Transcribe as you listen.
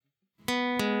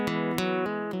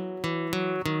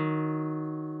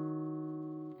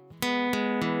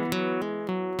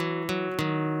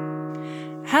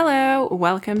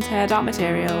welcome to Dark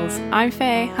Materials. I'm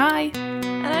Faye, hi.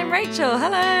 And I'm Rachel,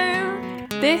 hello.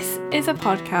 This is a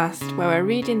podcast where we're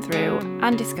reading through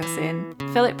and discussing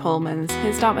Philip Pullman's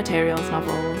His Dark Materials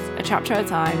novels, a chapter at a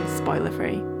time,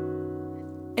 spoiler-free.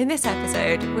 In this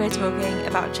episode, we're talking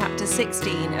about chapter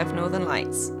 16 of Northern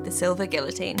Lights, The Silver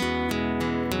Guillotine.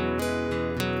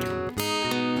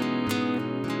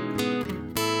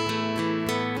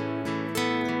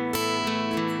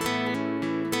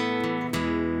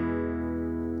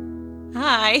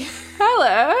 Hi.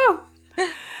 Hello.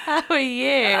 How are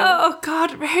you? Oh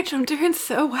God, Rach, I'm doing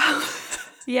so well.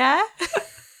 Yeah?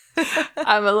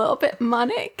 I'm a little bit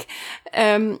manic.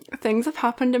 Things have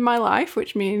happened in my life,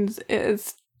 which means it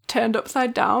has turned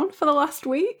upside down for the last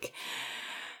week.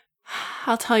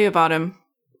 I'll tell you about them.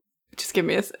 Just give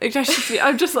me a...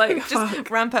 I'm just like... Just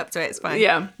ramp up to it, it's fine.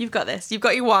 Yeah. You've got this. You've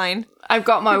got your wine. I've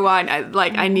got my wine.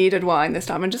 I needed wine this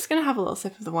time. I'm just going to have a little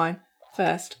sip of the wine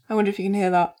first. I wonder if you can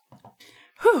hear that.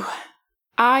 Whew.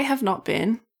 I have not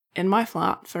been in my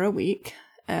flat for a week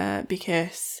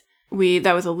because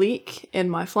there was a leak in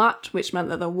my flat, which meant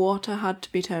that the water had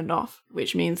to be turned off,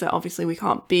 which means that obviously we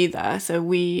can't be there. So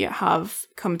we have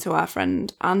come to our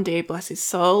friend Andy, bless his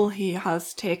soul. He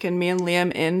has taken me and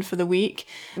Liam in for the week,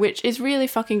 which is really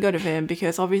fucking good of him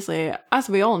because obviously, as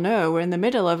we all know, we're in the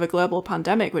middle of a global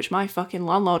pandemic, which my fucking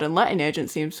landlord and letting agent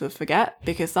seems to forget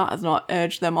because that has not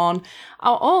urged them on at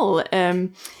all.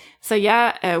 So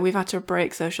yeah, we've had to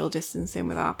break social distancing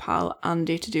with our pal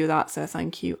Andy to do that. So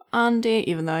thank you, Andy,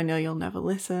 even though I know you'll never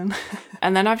listen.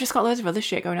 And then I've just got loads of other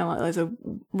shit going on, like loads of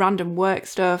random work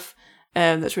stuff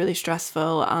that's really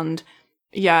stressful. And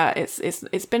yeah,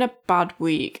 it's been a bad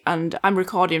week. And I'm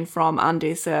recording from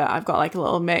Andy, so I've got like a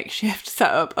little makeshift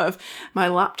setup of my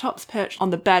laptop's perched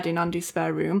on the bed in Andy's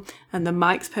spare room, and the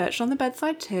mic's perched on the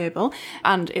bedside table,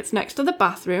 and it's next to the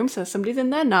bathroom, so somebody's in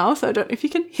there now, so I don't know if you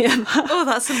can hear that. Oh,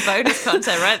 that's some bonus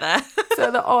content right there.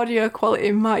 So the audio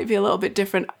quality might be a little bit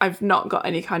different. I've not got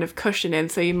any kind of cushion in,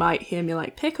 so you might hear me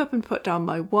like pick up and put down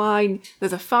my wine.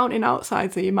 There's a fountain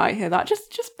outside, so you might hear that.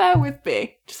 Just bear with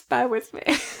me. Just bear with me.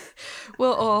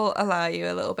 We'll all allow you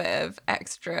a little bit of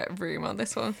extra room on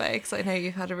this one, Faye, because I know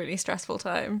you've had a really stressful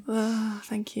time. Oh,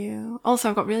 thank you. Also,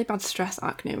 I've got really bad stress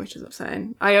acne, which is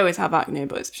upsetting. I always have acne,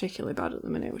 but it's particularly bad at the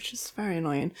minute, which is very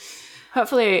annoying.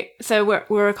 Hopefully, so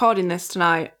we're recording this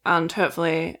tonight, and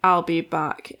hopefully I'll be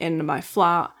back in my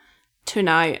flat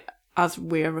tonight as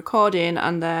we're recording,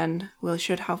 and then we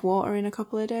should have water in a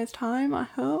couple of days' time, I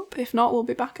hope. If not, we'll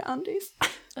be back at Andy's.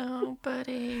 Oh,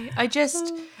 buddy.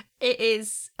 It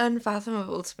is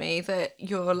unfathomable to me that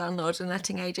your landlord and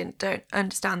letting agent don't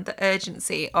understand the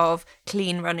urgency of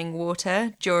clean running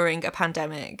water during a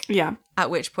pandemic. Yeah.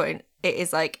 At which point it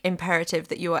is like imperative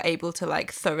that you are able to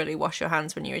like thoroughly wash your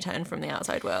hands when you return from the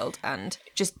outside world, and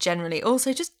just generally,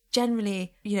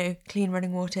 you know, clean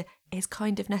running water is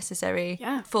kind of necessary.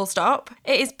 Yeah. Full stop.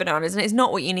 It is bananas, and it's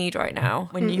not what you need right now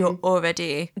when you're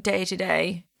already day to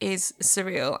day is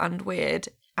surreal and weird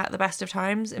at the best of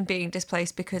times, and being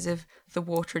displaced because of the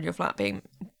water in your flat being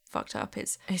fucked up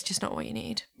is just not what you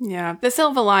need. Yeah. The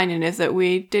silver lining is that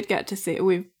we've got to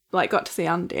see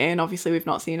Andy, and obviously we've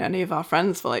not seen any of our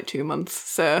friends for like 2 months,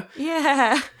 so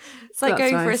yeah, it's like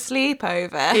going nice. for a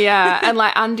sleepover. Yeah, and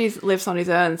like Andy lives on his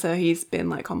own, so he's been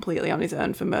like completely on his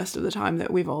own for most of the time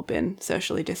that we've all been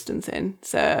socially distancing,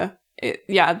 so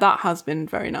that has been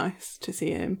very nice to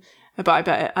see him. But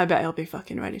I bet he'll be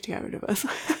fucking ready to get rid of us.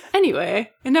 Anyway,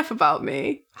 enough about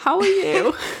me. How are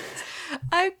you?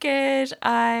 I'm good.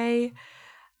 I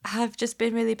have just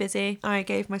been really busy. I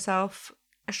gave myself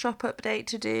a shop update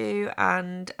to do,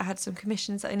 and I had some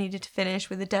commissions that I needed to finish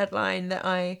with a deadline that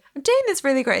I'm doing this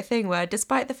really great thing where,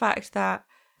 despite the fact that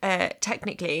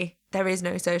technically there is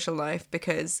no social life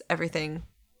because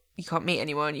you can't meet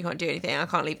anyone, you can't do anything, I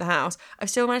can't leave the house, I've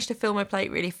still managed to fill my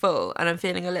plate really full, and I'm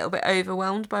feeling a little bit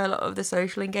overwhelmed by a lot of the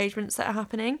social engagements that are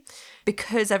happening.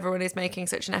 Because everyone is making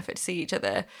such an effort to see each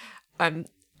other, I'm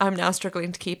now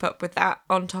struggling to keep up with that,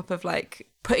 on top of like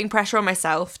putting pressure on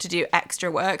myself to do extra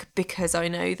work because I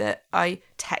know that I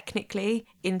technically,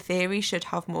 in theory, should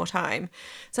have more time.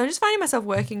 So I'm just finding myself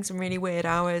working some really weird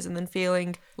hours and then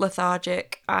feeling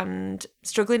lethargic and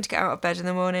struggling to get out of bed in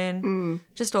the morning.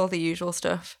 Just all the usual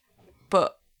stuff.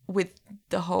 But with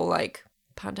the whole like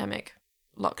pandemic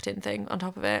locked in thing on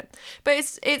top of it. But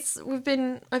I've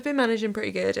been managing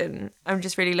pretty good, and I'm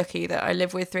just really lucky that I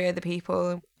live with 3 other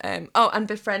people. And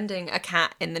befriending a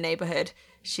cat in the neighborhood.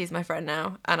 She's my friend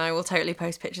now, and I will totally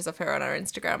post pictures of her on our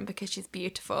Instagram because she's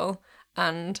beautiful.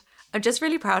 And I'm just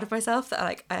really proud of myself that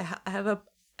like I have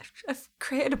I've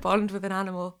created a bond with an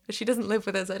animal. She doesn't live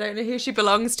with us. I don't know who she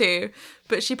belongs to,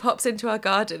 but she pops into our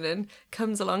garden and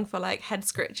comes along for like head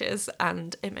scritches,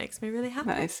 and it makes me really happy.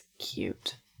 That is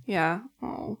cute. Yeah.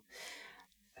 Oh.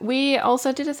 We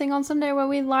also did a thing on Sunday where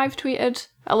we live tweeted,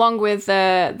 along with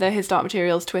the His Dark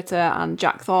Materials Twitter and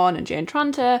Jack Thorne and Jane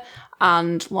Tranter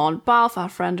and Lorne Balfe, our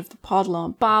friend of the pod,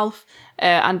 Lorne Balfe,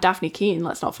 and Daphne Keane,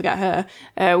 let's not forget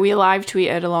her. We live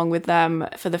tweeted along with them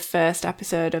for the first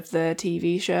episode of the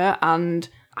TV show, and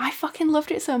I fucking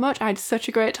loved it so much. I had such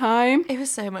a great time. It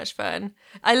was so much fun.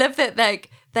 I love that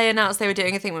they announced they were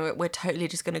doing a thing where we're totally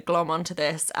just going to glom onto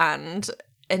this and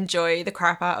enjoy the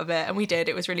crap out of it, and we did.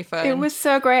 It was really fun. It was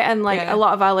so great, and a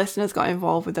lot of our listeners got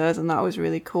involved with us, and that was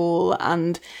really cool.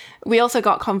 And we also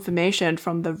got confirmation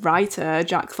from the writer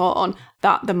Jack Thornton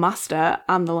that the Master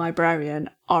and the Librarian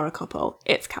are a couple.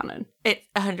 It's canon. It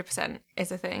 100%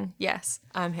 is a thing. Yes,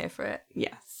 I'm here for it.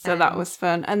 Yes, so that was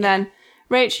fun. And then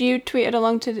Rach, you tweeted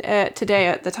along today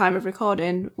at the time of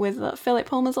recording with Philip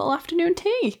Pullman's little afternoon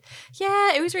tea.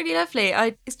 Yeah, it was really lovely.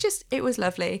 It was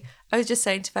lovely. I was just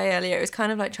saying to Faye earlier, it was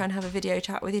kind of like trying to have a video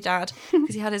chat with your dad,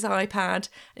 because he had his iPad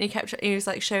and he was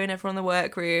like showing everyone the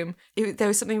workroom. There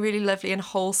was something really lovely and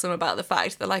wholesome about the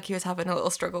fact that like he was having a little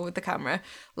struggle with the camera,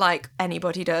 like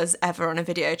anybody does ever on a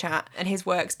video chat. And his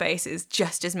workspace is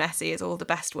just as messy as all the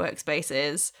best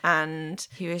workspaces. And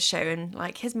he was showing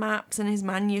like his maps and his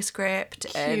manuscript.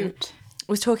 Cute. And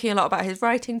was talking a lot about his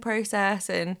writing process,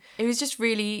 and it was just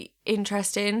really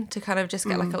interesting to kind of just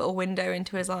get like a little window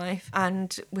into his life.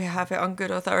 And we have it on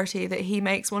good authority that he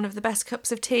makes one of the best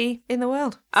cups of tea in the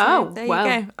world. So there you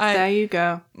go. There you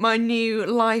go. My new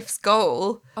life's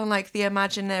goal on like the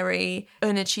imaginary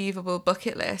unachievable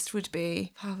bucket list would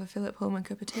be have a Philip Pullman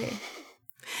cup of tea.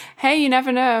 Hey, you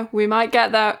never know. We might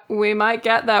get that. We might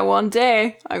get that one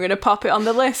day. I'm going to pop it on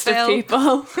the list of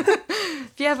people.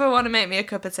 If you ever want to make me a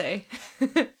cup of tea,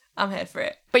 I'm here for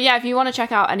it. But yeah, if you want to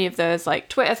check out any of those like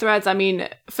Twitter threads, I mean,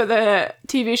 for the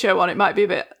TV show one, it might be a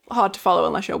bit hard to follow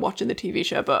unless you're watching the TV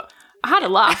show, but I had a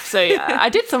laugh. So yeah, I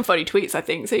did some funny tweets, I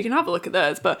think, so you can have a look at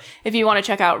those. But if you want to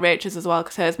check out Rachel's as well,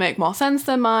 because hers make more sense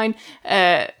than mine,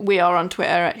 we are on Twitter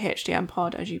at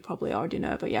HDMPod, as you probably already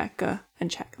know. But yeah, go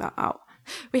and check that out.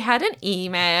 We had an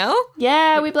email.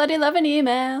 Yeah, we bloody love an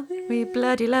email. We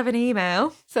bloody love an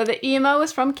email. So the email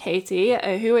was from Katie,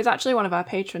 who is actually one of our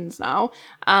patrons now,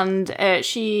 and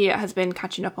she has been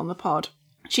catching up on the pod.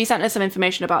 She sent us some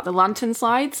information about the lantern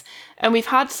slides, and we've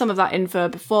had some of that info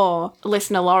before.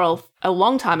 Listener Laurel, a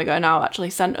long time ago now, actually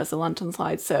sent us the lantern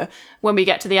slides. So when we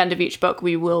get to the end of each book,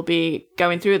 we will be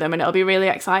going through them, and it'll be really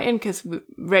exciting because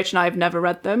Rach and I have never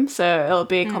read them, so it'll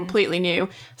be completely new.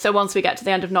 So once we get to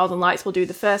the end of Northern Lights, we'll do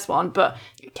the first one. But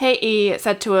Katie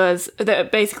said to us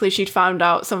that basically she'd found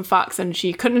out some facts and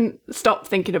she couldn't stop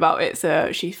thinking about it,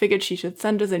 so she figured she should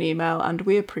send us an email, and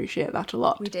we appreciate that a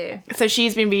lot. We do. So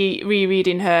she's been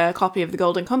rereading her copy of The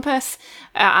Golden Compass,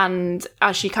 and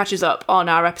as she catches up on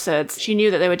our episodes, she knew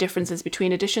that there were differences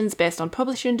between editions based on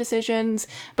publishing decisions,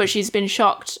 but she's been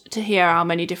shocked to hear how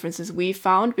many differences we've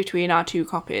found between our two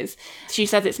copies. She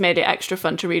says it's made it extra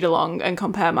fun to read along and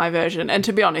compare my version, and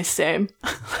to be honest, same.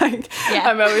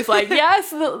 I'm always like,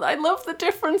 yes, I love the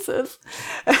differences.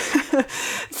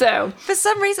 So for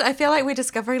some reason I feel like we're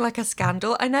discovering like a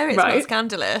scandal. I know it's not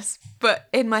scandalous, but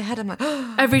in my head I'm like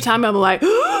every time I'm like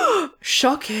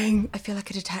shocking. I feel like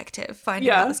a detective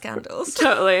finding out the scandals.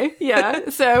 Totally. Yeah.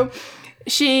 So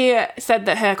she said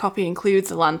that her copy includes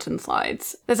the lantern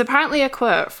slides. There's apparently a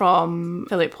quote from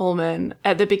Philip Pullman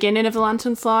at the beginning of the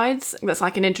lantern slides that's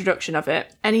like an introduction of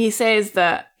it. And he says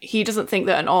that he doesn't think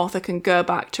that an author can go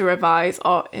back to revise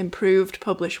or improved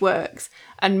published works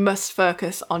and must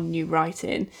focus on new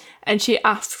writing. And she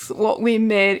asks what we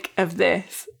make of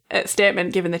this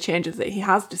statement given the changes that he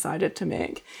has decided to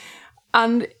make.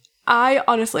 And I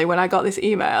honestly, when I got this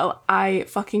email, I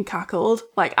fucking cackled.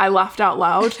 Like, I laughed out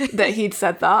loud that he'd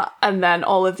said that, and then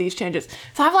all of these changes.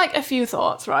 So I have, like, a few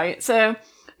thoughts, right? So,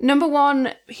 number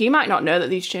one, he might not know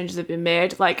that these changes have been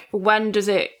made. Like, when does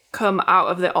it come out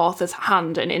of the author's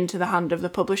hand and into the hand of the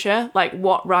publisher? Like,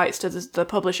 what rights does the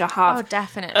publisher have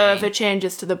over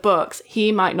changes to the books?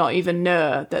 He might not even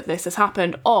know that this has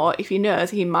happened, or if he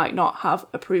knows, he might not have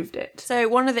approved it. So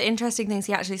one of the interesting things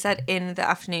he actually said in the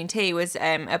afternoon tea was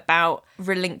about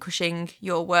relinquishing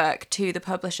your work to the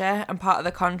publisher, and part of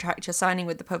the contract you're signing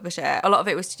with the publisher, a lot of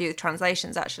it was to do with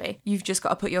translations, actually. You've just got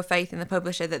to put your faith in the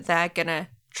publisher that they're gonna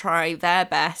try their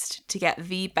best to get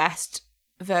the best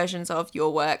versions of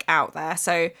your work out there.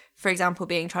 So, for example,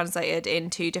 being translated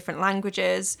into different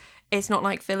languages, it's not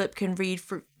like Philip can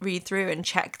read through and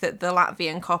check that the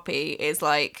Latvian copy is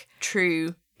like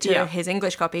true to his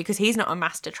English copy, because he's not a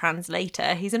master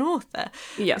translator, he's an author.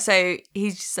 Yeah. So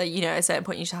he's just like, at a certain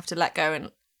point you just have to let go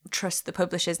and trust the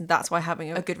publishers, and that's why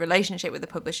having a good relationship with the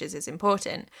publishers is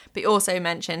important. But he also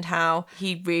mentioned how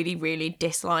he really, really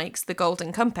dislikes The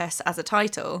Golden Compass as a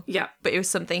title. Yeah. But it was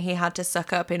something he had to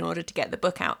suck up in order to get the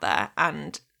book out there,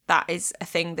 and that is a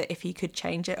thing that if he could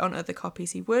change it on other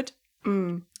copies, he would.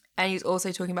 And he's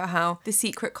also talking about how the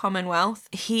secret commonwealth,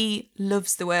 he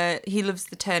loves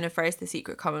the turn of phrase, the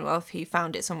secret commonwealth. He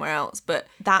found it somewhere else, but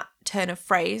that turn of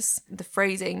phrase, the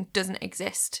phrasing, doesn't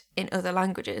exist in other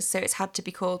languages. So it's had to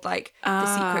be called like the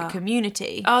secret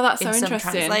community. Oh, that's so in some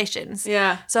interesting. translations.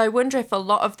 Yeah. So I wonder if a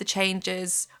lot of the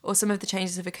changes, or some of the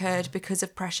changes, have occurred because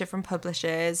of pressure from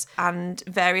publishers and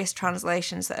various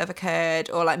translations that have occurred,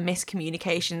 or like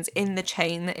miscommunications in the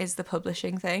chain that is the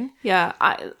publishing thing. Yeah,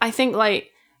 I think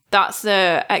like that's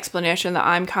the explanation that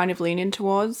I'm kind of leaning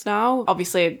towards now.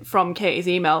 Obviously from Katie's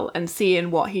email and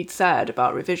seeing what he'd said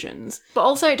about revisions. But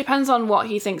also it depends on what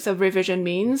he thinks a revision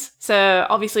means. So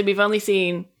obviously we've only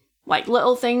seen like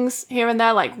little things here and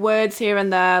there, like words here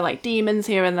and there, like demons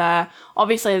here and there.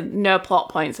 Obviously no plot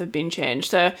points have been changed.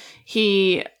 So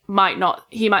he might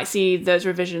see those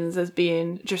revisions as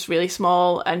being just really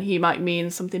small, and he might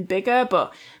mean something bigger.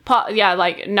 But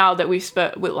like now that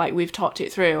we've talked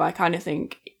it through, I kind of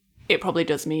think it probably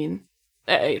does mean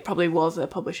it probably was a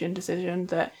publishing decision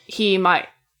that he might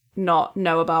not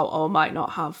know about or might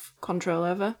not have control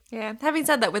over. Yeah. Having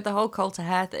said that, with the whole Call to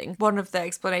Hair thing, one of the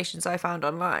explanations I found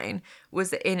online was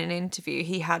that in an interview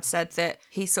he had said that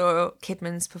he saw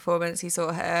Kidman's performance, he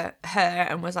saw her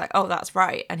and was like, oh, that's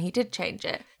right, and he did change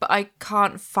it. But I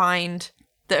can't find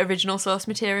the original source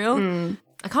material.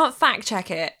 I can't fact check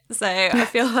it, so I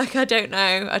feel like I don't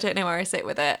know where I sit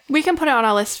with it. We can put it on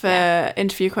our list for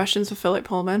interview questions for Philip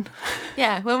Pullman.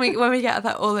 Yeah, when we get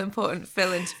that all important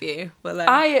Phil interview, we'll.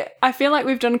 I feel like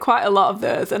we've done quite a lot of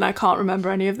those, and I can't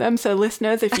remember any of them. So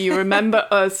listeners, if you remember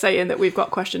us saying that we've got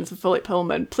questions for Philip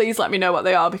Pullman, please let me know what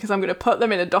they are, because I'm going to put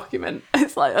them in a document.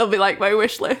 It'll be like my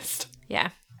wish list. Yeah.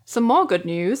 Some more good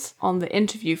news on the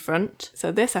interview front.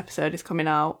 So this episode is coming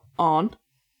out on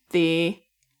the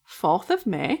 4th of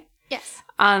May. Yes.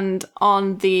 And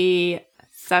on the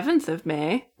 7th of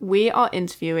May, we are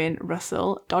interviewing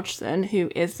Russell Dodgson,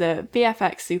 who is the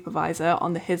VFX supervisor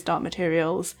on the His Dark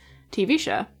Materials TV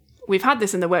show. We've had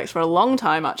this in the works for a long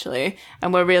time, actually,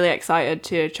 and we're really excited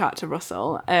to chat to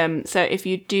Russell. So if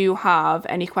you do have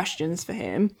any questions for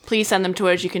him, please send them to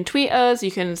us. You can tweet us,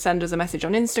 you can send us a message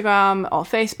on Instagram or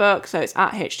Facebook, so it's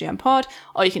at HDMpod,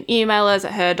 or you can email us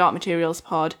at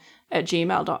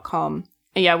herdarkmaterialspod@gmail.com.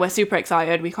 And yeah, we're super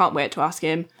excited. We can't wait to ask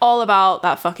him all about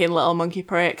that fucking little monkey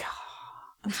prick.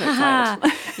 I'm so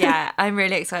excited. Yeah, I'm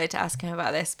really excited to ask him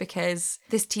about this, because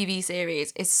this TV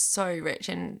series is so rich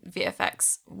in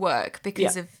VFX work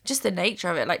because of just the nature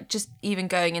of it. Like, just even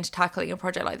going into tackling a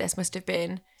project like this must have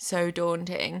been so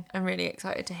daunting. I'm really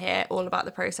excited to hear all about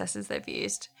the processes they've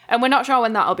used. And we're not sure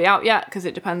when that'll be out yet, because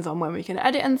it depends on when we can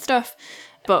edit and stuff.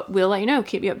 But we'll let you know,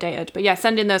 keep you updated. But yeah,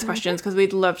 send in those questions, because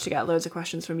we'd love to get loads of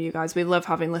questions from you guys. We love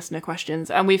having listener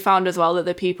questions. And we found as well that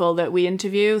the people that we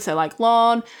interview, so like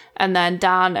Lorne and then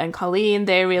Dan and Colleen,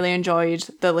 they really enjoyed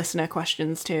the listener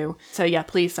questions too. So yeah,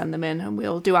 please send them in, and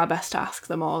we'll do our best to ask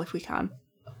them all if we can.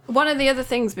 One of the other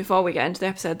things before we get into the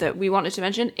episode that we wanted to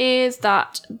mention is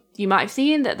that you might have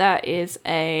seen that there is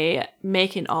a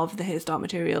making of the His Dark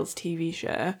Materials TV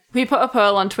show. We put a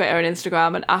poll on Twitter and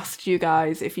Instagram and asked you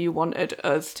guys if you wanted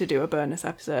us to do a bonus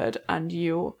episode, and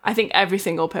I think every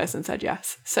single person said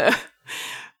yes. So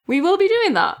we will be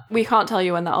doing that. We can't tell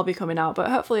you when that'll be coming out, but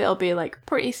hopefully it'll be like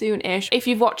pretty soon-ish. If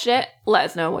you've watched it, let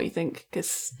us know what you think,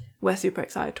 because we're super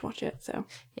excited to watch it. So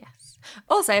yes.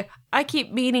 Also, I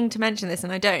keep meaning to mention this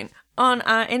and I don't. On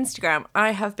our Instagram,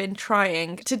 I have been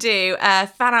trying to do a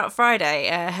Fan Out Friday,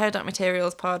 Her Dark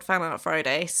Materials Pod Fan Out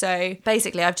Friday. So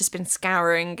basically, I've just been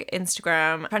scouring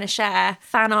Instagram, trying to share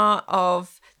fan art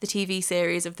of the TV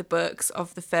series, of the books,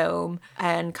 of the film,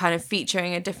 and kind of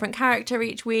featuring a different character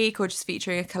each week, or just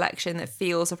featuring a collection that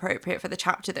feels appropriate for the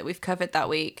chapter that we've covered that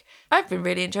week. I've been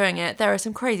really enjoying it. There are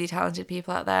some crazy talented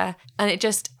people out there, and it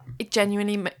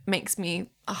genuinely makes me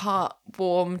heart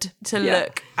warmed to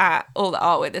look at all the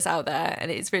artwork that's out there,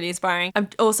 and it's really inspiring. I'm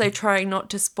also trying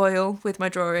not to spoil with my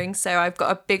drawings, so I've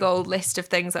got a big old list of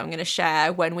things that I'm going to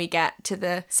share when we get to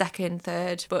the second,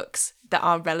 third books that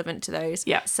are relevant to those.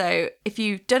 Yeah. So if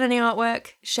you've done any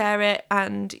artwork, share it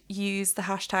and use the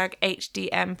hashtag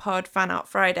HDMpod Fan Out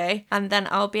Friday, and then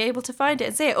I'll be able to find it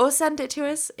and see it, or send it to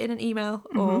us in an email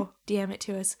or DM it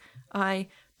to us. I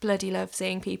bloody love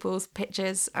seeing people's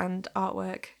pictures and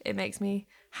artwork. It makes me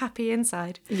happy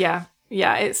inside. yeah,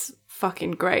 it's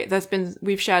fucking great.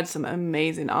 We've shared some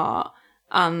amazing art,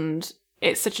 and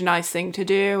it's such a nice thing to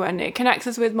do, and it connects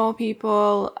us with more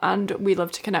people, and we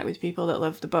love to connect with people that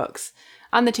love the books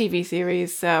and the TV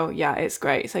series. So yeah, it's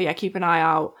great. So yeah, keep an eye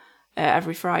out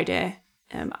every Friday.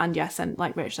 And yeah,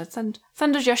 like Rich said,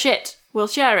 send us your shit. We'll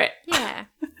share it. Yeah.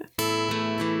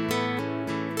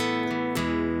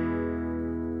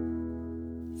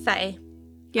 Faye,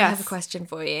 Yes. I have a question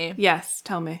for you. Yes,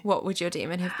 tell me. What would your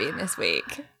demon have been this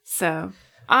week? So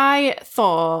I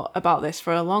thought about this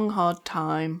for a long, hard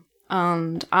time,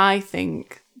 and I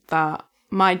think that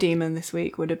my demon this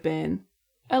week would have been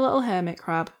a little hermit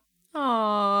crab.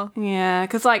 Aww. Yeah,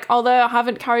 because like, although I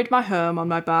haven't carried my home on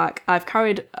my back, I've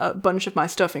carried a bunch of my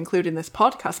stuff, including this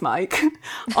podcast mic,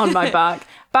 on my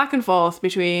back and forth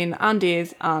between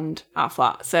Andy's and our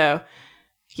flat. So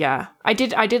yeah, I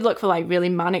did look for like really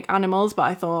manic animals, but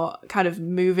I thought kind of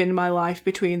moving my life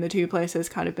between the two places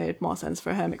kind of made more sense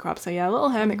for a hermit crab. So yeah, a little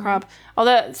hermit crab.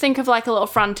 Although think of like a little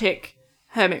frantic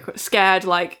scared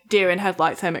like deer in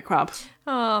headlights hermit crab.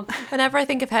 Oh, whenever I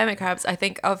think of hermit crabs, I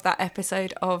think of that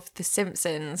episode of The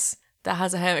Simpsons that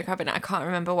has a hermit crab in it. I can't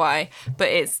remember why, but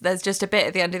there's just a bit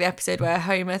at the end of the episode where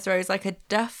Homer throws like a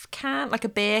duff can, like a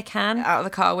beer can, out of the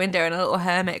car window, and a little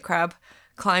hermit crab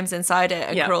climbs inside it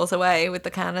and crawls away with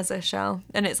the can as a shell,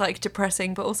 and it's like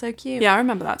depressing but also cute. Yeah, I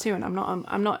remember that too, and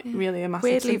I'm not really a massive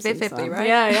weirdly Simpsons vividly fan. right.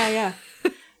 Yeah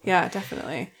yeah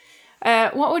definitely.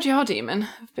 What would your demon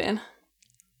have been?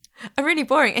 Really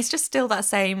boring. It's just still that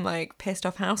same like pissed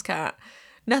off house cat.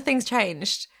 Nothing's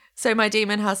changed. So my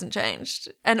demon hasn't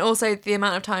changed. And also the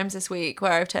amount of times this week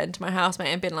where I've turned to my housemate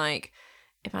and been like,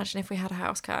 imagine if we had a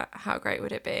house cat, how great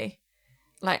would it be?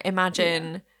 Like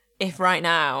imagine if right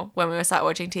now when we were sat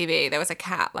watching TV there was a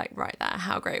cat like right there,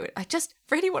 how great would I just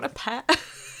really want a pet.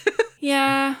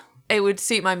 Yeah. It would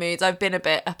suit my moods. I've been a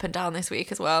bit up and down this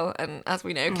week as well, and as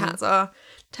we know, cats are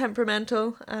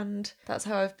temperamental, and that's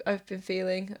how I've been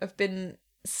feeling. I've been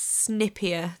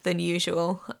snippier than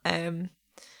usual.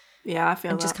 Yeah, I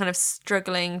feel and just kind of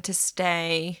struggling to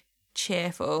stay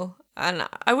cheerful. And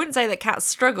I wouldn't say that cats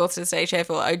struggle to stay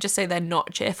cheerful. I would just say they're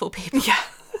not cheerful people. Yeah.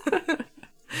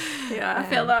 Yeah, I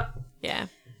feel that. Yeah.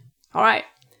 All right.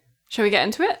 Shall we get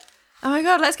into it? Oh my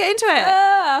God, let's get into it.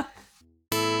 Ah!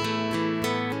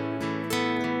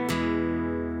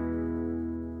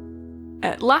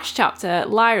 Last chapter,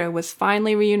 Lyra was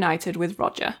finally reunited with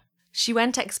Roger. She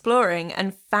went exploring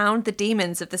and found the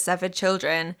demons of the severed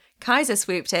children. Kaiser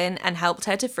swooped in and helped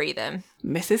her to free them.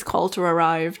 Mrs. Coulter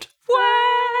arrived.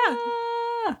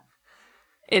 Wow!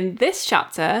 In this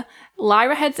chapter,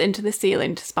 Lyra heads into the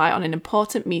ceiling to spy on an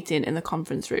important meeting in the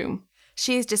conference room.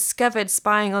 She is discovered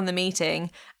spying on the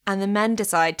meeting, and the men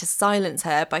decide to silence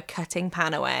her by cutting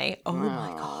Pan away. Oh my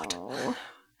God.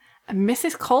 And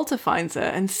Mrs. Coulter finds her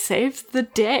and saves the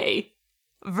day.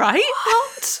 Right?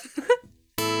 What?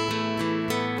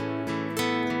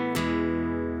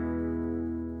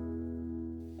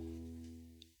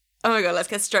 Oh my God, let's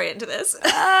get straight into this.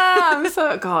 I'm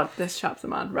so... God, this chapter,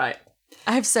 man. Right.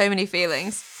 I have so many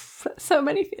feelings. So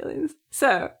many feelings.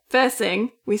 So, first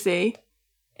thing we see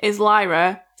is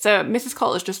Lyra. So, Mrs.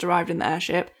 Coulter's just arrived in the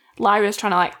airship. Lyra's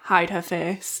trying to, like, hide her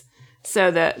face so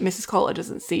that Mrs. Coulter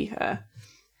doesn't see her.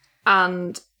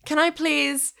 And... Can I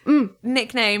please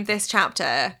nickname this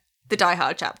chapter the Die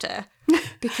Hard chapter?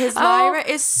 Because Lyra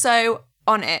is so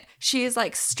on it. She is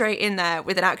like straight in there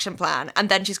with an action plan, and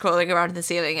then she's crawling around in the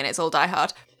ceiling and it's all Die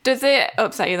Hard. Does it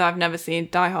upset you that I've never seen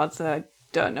Die Hard, so I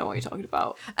don't know what you're talking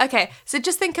about? Okay, so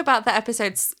just think about the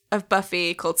episodes of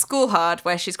Buffy called School Hard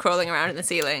where she's crawling around in the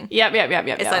ceiling. Yep. It's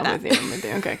like I'm that. with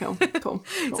you. Okay, cool.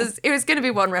 So it was going to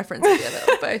be one reference or the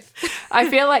other, or both. I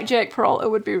feel like Jake Peralta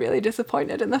would be really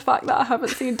disappointed in the fact that I haven't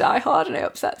seen Die Hard, and it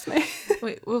upsets me.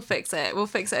 We'll fix it. We'll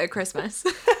fix it at Christmas.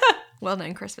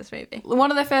 Well-known Christmas movie. One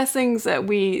of the first things that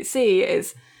we see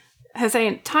is her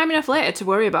saying, time enough later to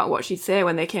worry about what she'd say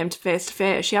when they came to face.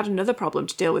 She had another problem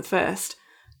to deal with first.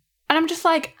 And I'm just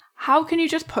like, how can you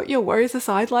just put your worries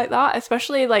aside like that?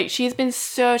 Especially, like, she's been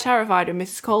so terrified of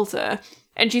Mrs. Coulter,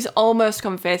 and she's almost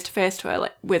come face to face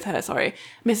with her.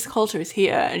 Mrs. Coulter is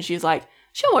here, and she's like,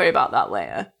 she'll worry about that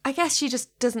later. I guess she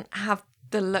just doesn't have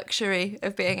the luxury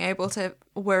of being able to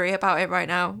worry about it right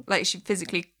now. Like, she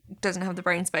physically doesn't have the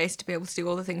brain space to be able to do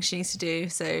all the things she needs to do,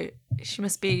 so she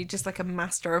must be just like a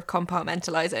master of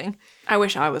compartmentalizing. I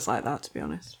wish I was like that, to be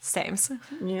honest. Sames.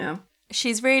 Yeah.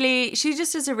 She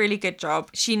just does a really good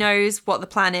job. She knows what the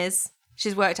plan is.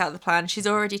 She's worked out the plan. She's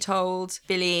already told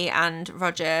Billy and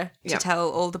Roger to tell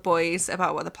all the boys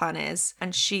about what the plan is.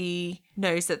 And she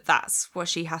knows that that's what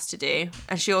she has to do.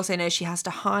 And she also knows she has to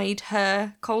hide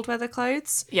her cold weather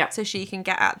clothes. Yeah. So she can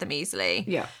get at them easily.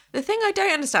 Yeah. The thing I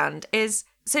don't understand is,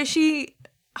 so she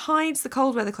hides the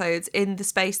cold weather clothes in the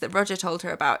space that Roger told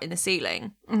her about in the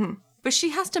ceiling. Mm-hmm. But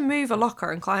she has to move a locker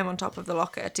and climb on top of the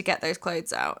locker to get those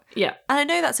clothes out. Yeah. And I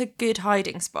know that's a good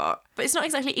hiding spot, but it's not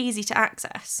exactly easy to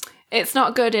access. It's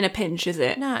not good in a pinch, is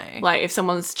it? No. Like, if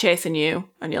someone's chasing you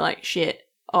and you're like, shit,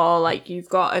 or like you've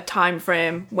got a time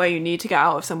frame where you need to get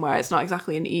out of somewhere, it's not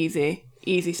exactly an easy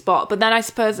spot. But then I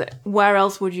suppose, where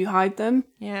else would you hide them?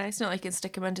 Yeah, it's not like you can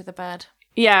stick them under the bed.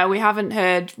 Yeah, we haven't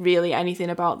heard really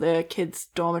anything about the kids'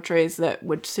 dormitories that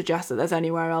would suggest that there's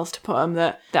anywhere else to put them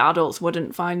that the adults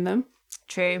wouldn't find them.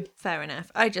 True. Fair enough.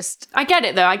 I get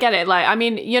it, though. I get it. Like, I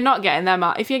mean, you're not getting them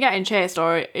out. If you're getting chased,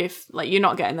 or if, like, you're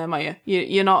not getting them, are you?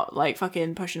 You're not, like,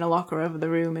 fucking pushing a locker over the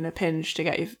room in a pinch to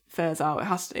get your furs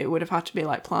out. It would have had to be,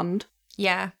 like, planned.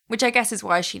 Yeah, which I guess is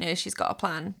why she knows she's got a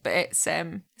plan. But it's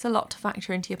a lot to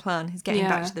factor into your plan, is getting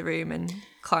back to the room and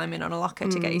climbing on a locker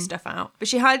to get your stuff out. But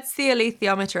she hides the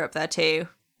alethiometer up there too,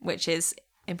 which is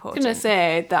important. I was going to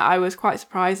say that I was quite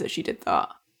surprised that she did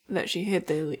that she hid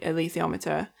the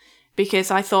alethiometer.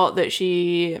 Because I thought that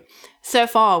so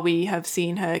far we have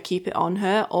seen her keep it on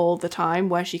her all the time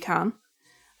where she can.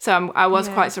 So I was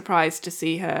quite surprised to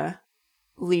see her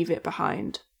leave it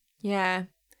behind. Yeah.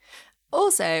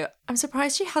 Also, I'm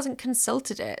surprised she hasn't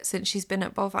consulted it since she's been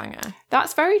at Bolvangar.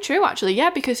 That's very true, actually. Yeah,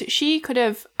 because she could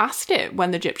have asked it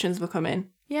when the Egyptians were coming.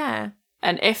 Yeah.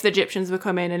 And if the Egyptians were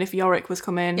coming, and if Yorick was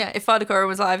coming. Yeah, if Fardakora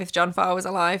was alive, if John Farr was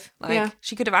alive.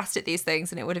 She could have asked it these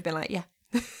things and it would have been like, yeah.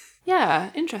 Yeah,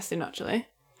 interesting, actually.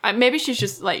 Maybe she's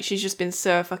just been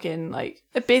so fucking, like,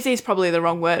 busy is probably the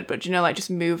wrong word, but, you know, like, just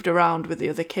moved around with the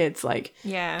other kids, like,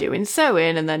 doing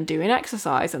sewing and then doing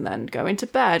exercise and then going to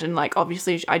bed. And, like,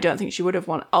 obviously, I don't think she would have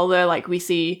although, like, we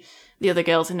see the other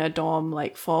girls in her dorm,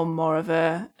 like, form more of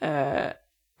a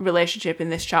relationship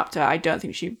in this chapter, I don't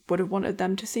think she would have wanted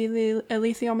them to see the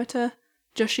alethiometer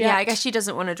just yet. Yeah, I guess she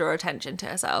doesn't want to draw attention to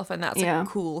herself, and that's a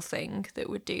cool thing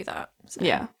that would do that. So.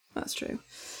 Yeah, that's true.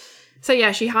 So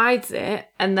yeah, she hides it,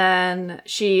 and then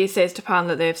she says to Pan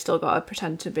that they've still got to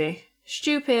pretend to be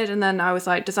stupid, and then I was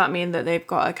like, does that mean that they've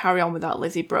got to carry on with that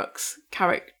Lizzie Brooks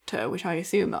character, which I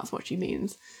assume that's what she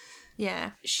means.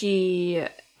 Yeah. She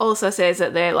also says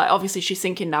that they, like, obviously she's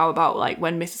thinking now about, like,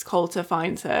 when Mrs. Coulter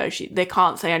finds her, they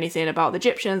can't say anything about the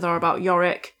Egyptians or about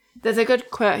Yorick. There's a good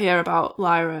quote here about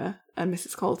Lyra and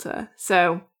Mrs. Coulter.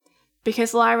 So,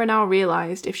 because Lyra now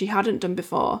realised, if she hadn't done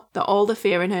before, that all the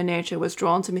fear in her nature was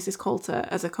drawn to Mrs. Coulter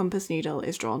as a compass needle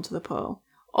is drawn to the pole.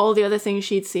 All the other things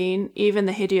she'd seen, even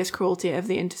the hideous cruelty of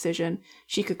the indecision,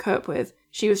 she could cope with.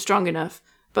 She was strong enough,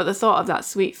 but the thought of that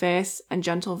sweet face and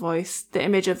gentle voice, the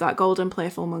image of that golden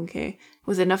playful monkey,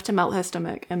 was enough to melt her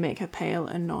stomach and make her pale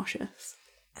and nauseous.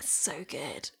 That's so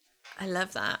good. I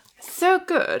love that. So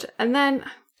good. And then,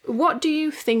 what do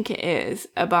you think it is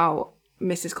about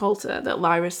Mrs. Coulter that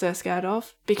Lyra's so scared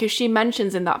of? Because she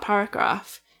mentions in that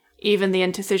paragraph, even the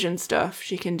indecision stuff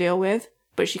she can deal with,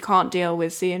 but she can't deal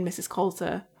with seeing Mrs.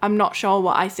 Coulter. I'm not sure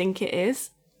what I think it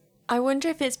is. I wonder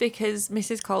if it's because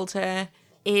Mrs. Coulter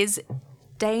is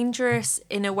dangerous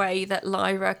in a way that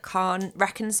Lyra can't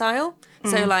reconcile.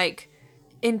 So, like,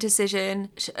 indecision,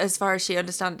 as far as she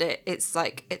understands it, it's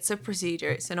like, it's a procedure,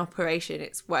 it's an operation,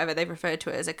 it's whatever they refer to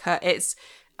it as it's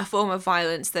a form of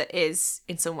violence that is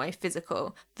in some way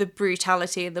physical. The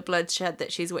brutality and the bloodshed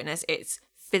that she's witnessed, it's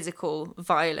physical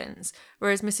violence.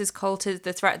 Whereas Mrs. Coulter,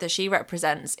 the threat that she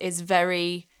represents is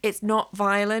it's not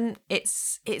violent,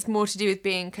 it's more to do with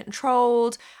being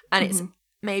controlled, and it's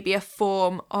maybe a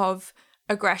form of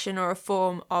aggression or a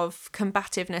form of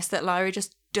combativeness that Lyra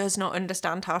just does not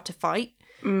understand how to fight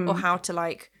or how to,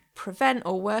 like, prevent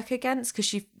or work against, because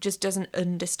she just doesn't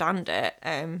understand it.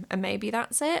 And maybe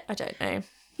that's it. I don't know.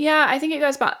 Yeah, I think it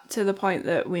goes back to the point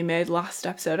that we made last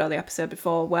episode or the episode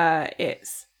before, where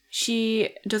she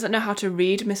doesn't know how to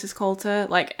read Mrs. Coulter.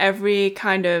 Like, every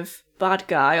kind of bad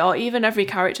guy, or even every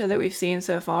character that we've seen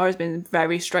so far, has been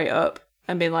very straight up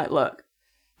and been like, look,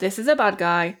 this is a bad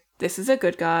guy, this is a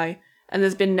good guy, and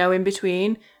there's been no in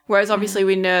between. Whereas obviously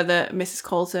we know that Mrs.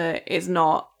 Coulter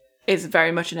is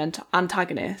very much an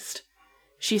antagonist.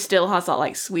 She still has that,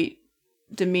 like, sweet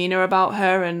demeanour about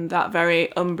her and that very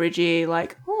Umbridgey,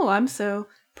 like, oh, I'm so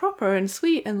proper and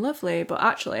sweet and lovely, but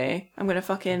actually I'm gonna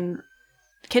fucking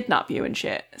kidnap you and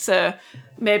shit. So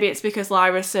maybe it's because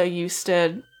Lyra's so used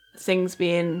to things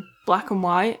being black and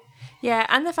white. Yeah,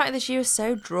 and the fact that she was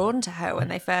so drawn to her when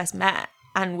they first met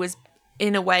and was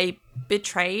in a way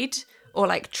betrayed or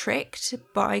like tricked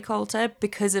by Coulter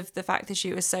because of the fact that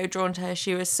she was so drawn to her.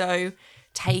 She was so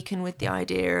taken with the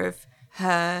idea of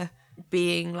her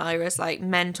being Lyra's like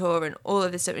mentor and all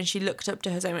of this stuff, and she looked up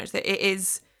to her so much that it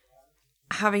is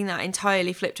having that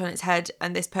entirely flipped on its head,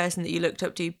 and this person that you looked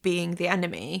up to being the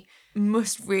enemy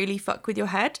must really fuck with your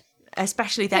head,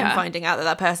 especially then finding out that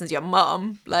that person's your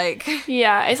mum. Like,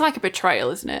 yeah, it's like a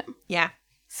betrayal, isn't it? yeah.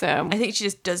 So I think she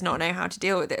just does not know how to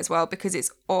deal with it as well, because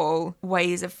it's all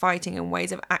ways of fighting and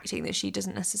ways of acting that she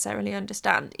doesn't necessarily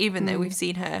understand. Even though we've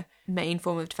seen her main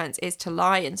form of defense is to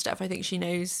lie and stuff, I think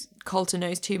Coulter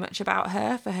knows too much about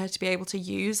her for her to be able to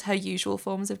use her usual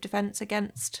forms of defense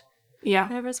against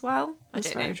her as well.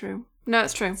 That's very true. No,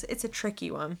 it's true. It's a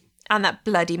tricky one. And that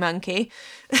bloody monkey.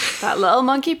 That little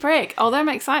monkey prick. Although I'm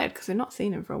excited because we've not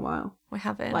seen him for a while. We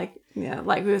haven't. Like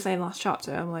we were saying last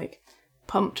chapter, I'm like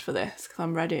pumped for this because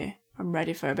I'm ready. I'm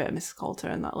ready for a bit of Mrs. Coulter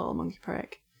and that little monkey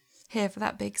prick. Here for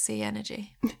that big C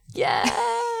energy. Yes.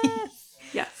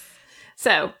 Yes.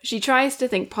 So she tries to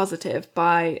think positive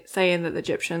by saying that the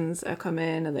Egyptians are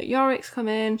coming and that Yorick's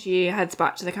coming. She heads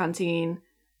back to the canteen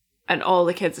and all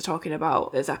the kids are talking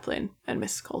about the Zeppelin and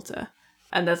Mrs. Coulter.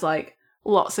 And there's like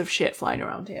lots of shit flying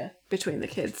around here between the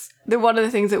kids. One of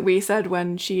the things that we said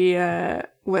when she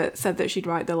said that she'd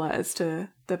write the letters to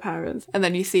the parents, and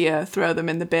then you see her throw them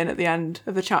in the bin at the end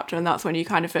of the chapter, and that's when you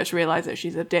kind of first realise that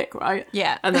she's a dick, right?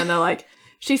 Yeah. And then they're like,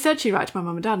 she said she'd write to my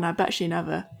mum and dad, and I bet she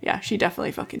never. Yeah, she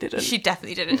definitely fucking didn't. She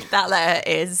definitely didn't. That letter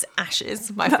is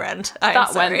ashes, my friend.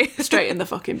 That went straight in the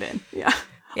fucking bin. Yeah.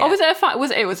 Oh, was it a fire?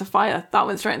 It was a fire. That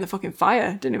went straight in the fucking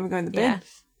fire. Didn't even go in the bin.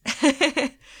 Yeah.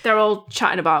 They're all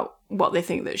chatting about what they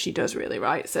think that she does really,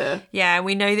 right? So yeah,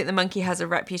 we know that the monkey has a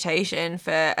reputation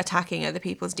for attacking other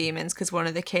people's demons, because one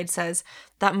of the kids says,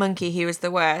 that monkey, he was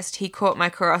the worst. He caught my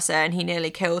Karossa and he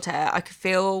nearly killed her. I could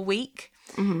feel weak.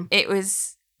 Mm-hmm. It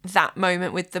was that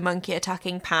moment with the monkey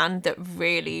attacking Pan that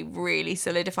really, really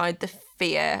solidified the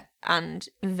fear and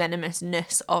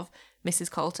venomousness of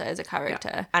Mrs. Coulter as a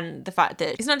character, and the fact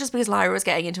that it's not just because Lyra was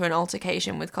getting into an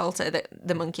altercation with Coulter that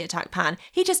the monkey attacked Pan.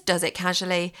 He just does it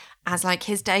casually as like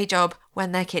his day job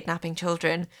when they're kidnapping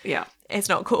children. Yeah. It's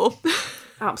not cool.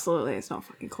 Absolutely, it's not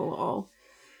fucking cool at all.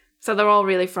 So they're all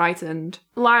really frightened.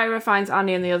 Lyra finds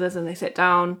Annie and the others and they sit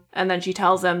down, and then she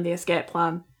tells them the escape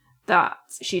plan that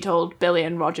she told Billy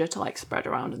and Roger to like spread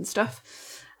around and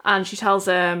stuff. And she tells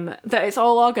them that it's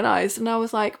all organised, and I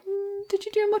was like, did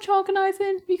you do much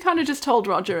organising? You kind of just told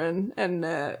Roger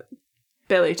and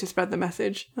Billy to spread the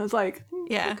message. I was like,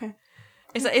 yeah. Okay.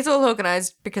 It's all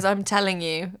organised because I'm telling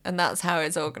you, and that's how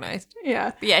it's organised.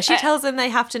 Yeah. But yeah, she tells them they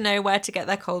have to know where to get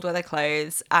their cold weather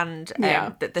clothes, and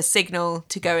that the signal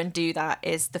to go and do that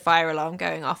is the fire alarm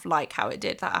going off, like how it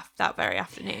did that very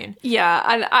afternoon. Yeah,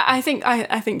 and I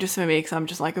think just for me, because I'm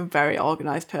just like a very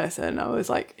organised person, I was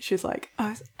like, she's like,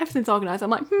 oh, everything's organised. I'm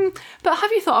like, but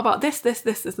have you thought about this,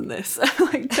 and this?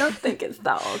 Like, don't think it's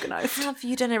that organised. Have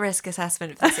you done a risk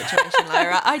assessment for the situation,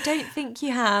 Lyra? I don't think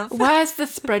you have. Where's the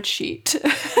spreadsheet?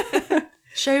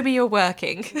 Show me you're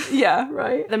working. Yeah,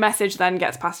 right. The message then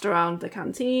gets passed around the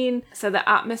canteen, so the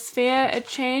atmosphere had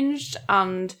changed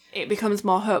and it becomes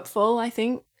more hopeful, I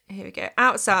think. Here we go.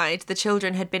 Outside, the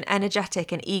children had been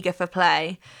energetic and eager for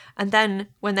play, and then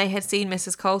when they had seen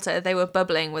Mrs. Coulter, they were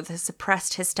bubbling with a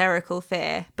suppressed hysterical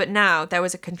fear. But now there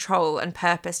was a control and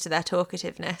purpose to their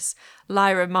talkativeness.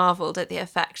 Lyra marvelled at the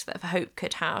effect that hope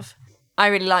could have. I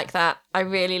really like that. I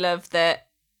really love that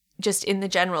just in the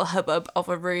general hubbub of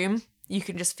a room, you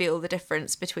can just feel the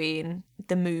difference between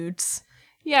the moods.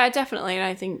 Yeah, definitely. And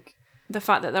I think the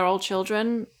fact that they're all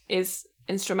children is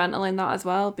instrumental in that as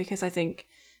well, because I think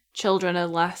children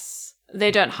are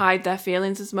they don't hide their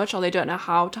feelings as much, or they don't know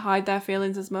how to hide their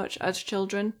feelings as much as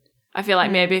children. I feel like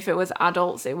maybe if it was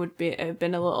adults, it would have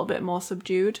been a little bit more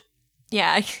subdued.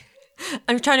 Yeah,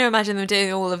 I'm trying to imagine them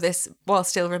doing all of this while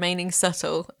still remaining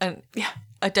subtle, and yeah,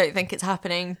 I don't think it's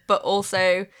happening. But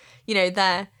also, you know,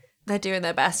 they're doing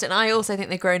their best, and I also think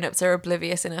the grown-ups are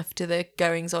oblivious enough to the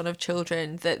goings-on of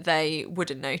children that they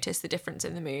wouldn't notice the difference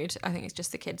in the mood. I think it's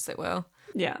just the kids that will.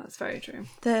 Yeah, that's very true.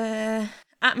 The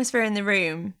atmosphere in the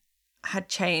room had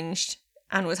changed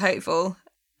and was hopeful,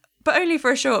 but only for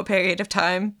a short period of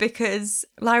time, because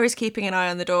Lyra's keeping an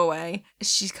eye on the doorway.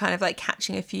 She's kind of like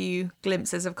catching a few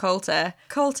glimpses of Coulter.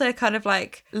 Coulter kind of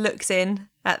like looks in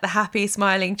at the happy,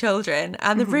 smiling children,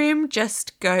 and the room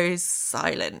just goes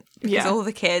silent because all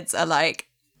the kids are like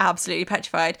absolutely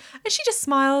petrified. And she just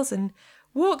smiles and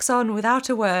walks on without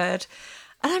a word.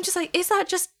 And I'm just like, is that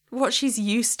just what she's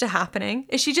used to happening?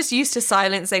 Is she just used to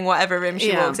silencing whatever room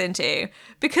she walks into?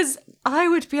 Because I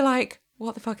would be like,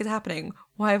 what the fuck is happening?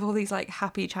 Why have all these like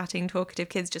happy, chatting, talkative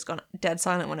kids just gone dead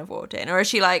silent when I've walked in? Or is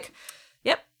she like,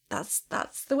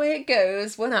 that's the way it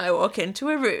goes when I walk into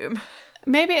a room.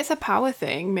 Maybe it's a power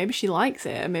thing. Maybe she likes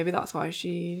it, and maybe that's why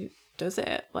she does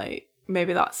it. Like,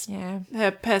 maybe that's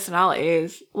her personality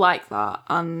is like that,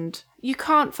 and you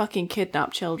can't fucking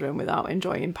kidnap children without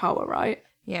enjoying power, right?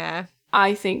 Yeah.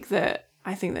 I think that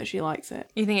she likes it.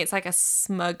 You think it's like a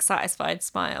smug, satisfied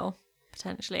smile,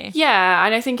 potentially? Yeah,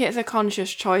 and I think it's a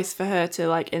conscious choice for her to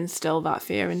like instill that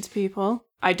fear into people.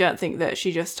 I don't think that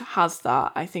she just has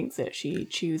that. I think that she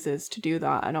chooses to do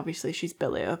that, and obviously she's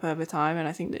built it up over time, and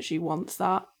I think that she wants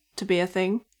that to be a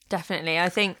thing. Definitely. I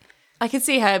think I could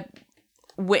see her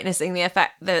witnessing the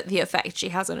effect she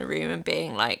has on a room and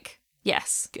being like,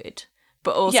 yes, good.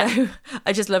 But also,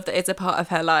 I just love that it's a part of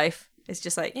her life. It's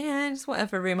just like, yeah, just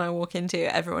whatever room I walk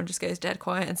into, everyone just goes dead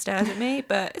quiet and stares at me,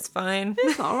 but it's fine.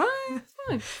 It's all right. It's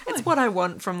fine. It's what I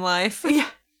want from life. Yeah.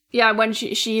 Yeah, when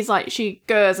she's like, she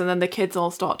goes and then the kids all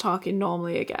start talking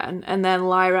normally again. And then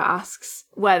Lyra asks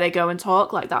where they go and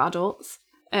talk, like the adults.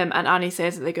 And Annie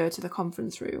says that they go to the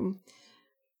conference room.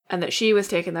 And that she was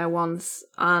taken there once.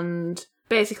 And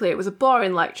basically it was a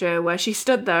boring lecture where she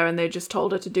stood there and they just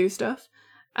told her to do stuff.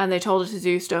 And they told her to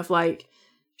do stuff like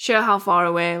show how far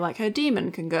away like her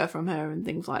demon can go from her and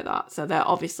things like that. So they're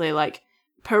obviously like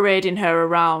parading her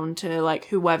around to like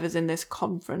whoever's in this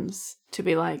conference to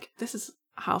be like, this is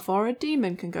how far a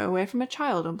demon can go away from a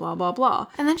child and blah, blah, blah.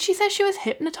 And then she says she was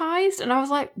hypnotized and I was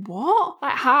like, what?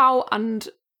 Like how? And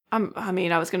I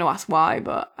mean, I was going to ask why,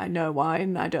 but I know why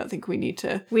and I don't think we need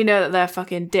to. We know that they're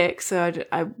fucking dicks, so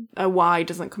a why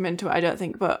doesn't come into it, I don't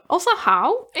think. But also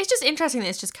how? It's just interesting that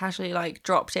it's just casually like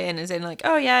dropped in as in like,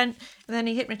 oh yeah, and then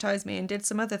he hypnotized me and did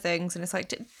some other things. And it's like,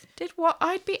 did what?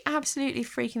 I'd be absolutely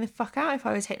freaking the fuck out if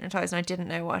I was hypnotized and I didn't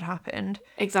know what had happened.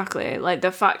 Exactly. Like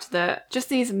the fact that just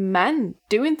these men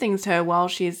doing things to her while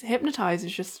she's hypnotized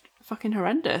is just fucking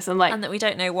horrendous. And like, and that we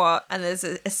don't know what, and there's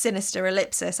a sinister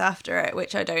ellipsis after it,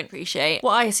 which I don't appreciate.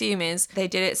 What I assume is they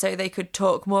did it so they could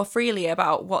talk more freely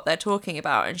about what they're talking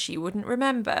about and she wouldn't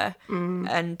remember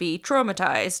and be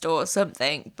traumatized or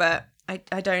something, but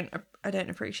I don't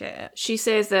appreciate it. She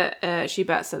says that she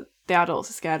bets that the adults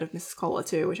are scared of Mrs. Coller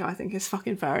too, which I think is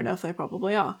fucking fair enough. They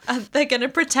probably are. And they're going to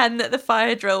pretend that the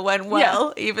fire drill went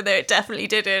well, even though it definitely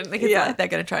didn't. Because like, they're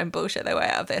going to try and bullshit their way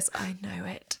out of this. I know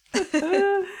it.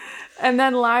 And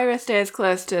then Lyra stays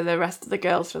close to the rest of the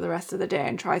girls for the rest of the day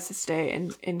and tries to stay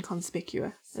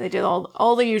inconspicuous. They did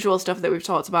all the usual stuff that we've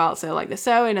talked about, so like the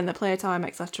sewing and the playtime,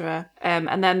 etc.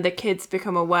 And then the kids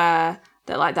become aware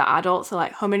that like the adults are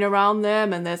like humming around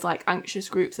them and there's like anxious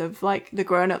groups of like the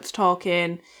grown-ups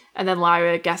talking, and then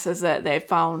Lyra guesses that they've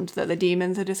found that the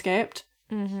demons had escaped.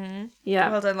 Mm-hmm.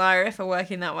 Yeah. Well done, Lyra, for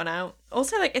working that one out.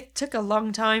 Also, like, it took a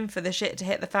long time for the shit to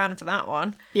hit the fan for that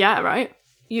one. Yeah, right?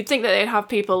 You'd think that they'd have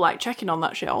people like checking on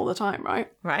that shit all the time,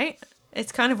 right? Right?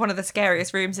 It's kind of one of the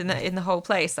scariest rooms in the whole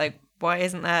place. Like, why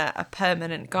isn't there a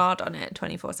permanent guard on it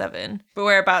 24/7? But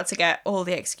we're about to get all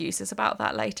the excuses about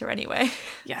that later anyway.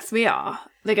 Yes, we are.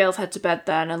 The girls head to bed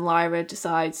then and Lyra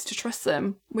decides to trust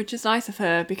them, which is nice of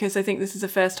her because I think this is the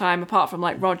first time, apart from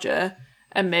like Roger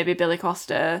and maybe Billy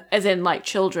Costa, as in like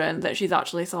children, that she's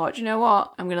actually thought, you know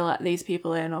what, I'm going to let these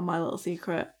people in on my little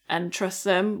secret and trust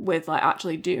them with like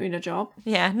actually doing a job.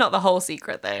 Yeah, not the whole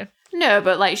secret though. No,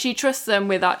 but like she trusts them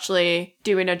with actually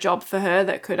doing a job for her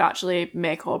that could actually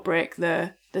make or break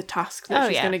the task that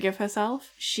she's going to give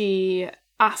herself. She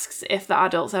asks if the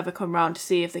adults ever come round to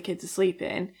see if the kids are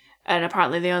sleeping, and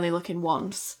apparently they only look in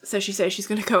once. So she says she's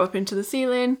going to go up into the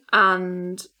ceiling,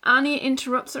 and Annie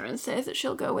interrupts her and says that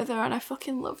she'll go with her, and I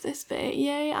fucking love this bit.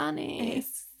 Yay, Annie.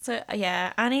 So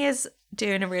yeah, Annie is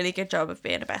doing a really good job of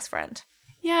being a best friend.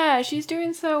 Yeah, she's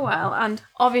doing so well. And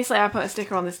obviously I put a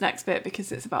sticker on this next bit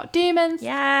because it's about demons.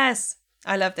 Yes.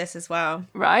 I love this as well.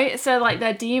 Right? So, like,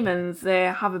 they're demons. They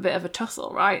have a bit of a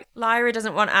tussle, right? Lyra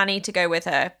doesn't want Annie to go with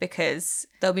her because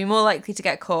they'll be more likely to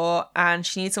get caught and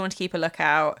she needs someone to keep a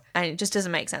lookout, and it just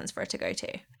doesn't make sense for her to go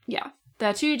to. Yeah.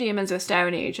 Their two demons were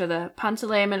staring at each other.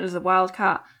 Pantalaimon as a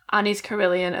wildcat, Annie's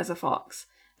Carillion as a fox.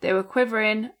 They were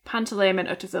quivering. Pantalaimon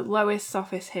uttered the lowest,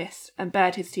 softest hiss and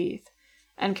bared his teeth.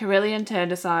 And Carillion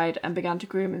turned aside and began to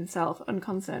groom himself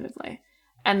unconcernedly.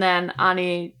 And then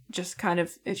Annie just kind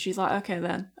of, she's like, okay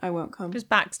then, I won't come. Just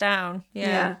backs down.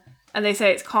 Yeah. And they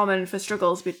say it's common for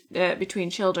struggles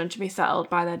between children to be settled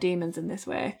by their demons in this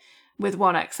way, with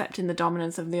one accepting the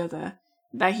dominance of the other.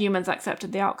 Their humans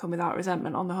accepted the outcome without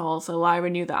resentment on the whole, so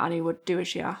Lyra knew that Annie would do as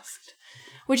she asked.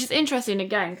 Which is interesting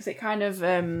again, because it kind of,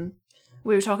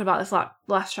 we were talking about this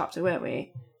last chapter, weren't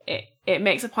we? It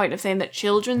makes a point of saying that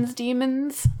children's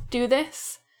demons do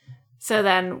this. So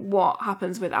then what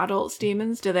happens with adults'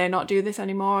 demons? Do they not do this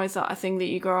anymore? Is that a thing that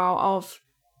you grow out of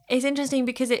It's interesting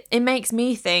because it makes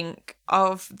me think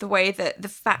of the way that the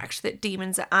fact that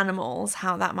demons are animals,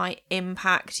 how that might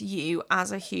impact you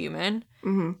as a human.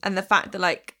 Mm-hmm. And the fact that,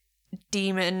 like,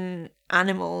 demon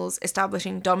animals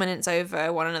establishing dominance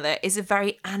over one another is a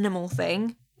very animal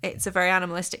thing. It's a very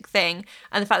animalistic thing.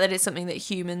 And the fact that it's something that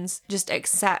humans just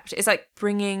accept is like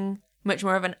bringing much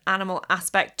more of an animal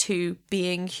aspect to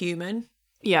being human,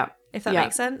 Yeah. if that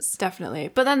makes sense. Definitely.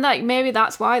 But then, like, maybe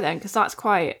that's why then, because that's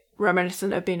quite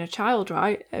reminiscent of being a child,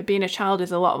 right? Being a child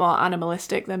is a lot more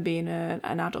animalistic than being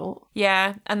an adult.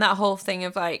 Yeah, and that whole thing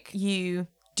of, like, you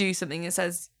do something that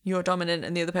says you're dominant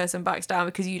and the other person backs down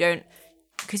because you don't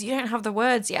have the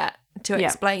words yet to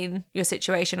explain your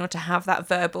situation or to have that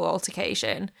verbal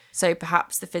altercation. So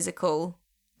perhaps the physical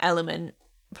element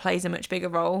plays a much bigger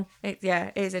role. It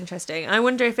is interesting. I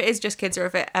wonder if it is just kids or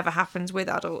if it ever happens with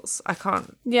adults. I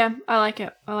can't. Yeah, I like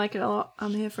it. I like it a lot.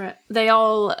 I'm here for it. They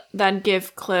all then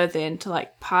give clothing to,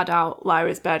 like, pad out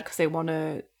Lyra's bed because they want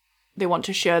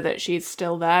to show that she's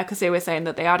still there, because they were saying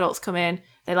that the adults come in,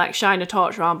 they, like, shine a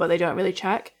torch around, but they don't really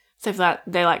check. So if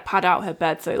they, like, pad out her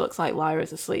bed so it looks like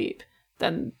Lyra's asleep,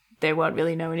 then they won't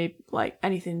really know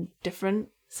anything different.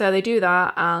 So they do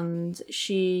that, and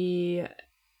she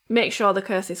makes sure the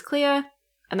curse is clear,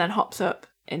 and then hops up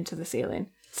into the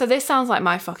ceiling. So this sounds like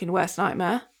my fucking worst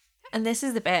nightmare. And this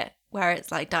is the bit where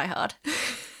it's like Die Hard.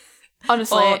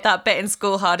 Honestly. Or that bit in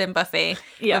School Hard in Buffy,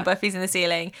 Yeah. when Buffy's in the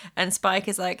ceiling and Spike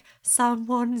is like,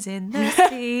 someone's in the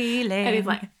ceiling. And he's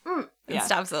like, and yeah.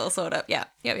 stabs the little sword up. Yeah.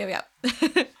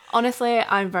 Honestly,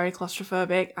 I'm very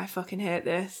claustrophobic. I fucking hate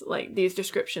this. Like, these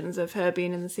descriptions of her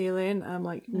being in the ceiling, I'm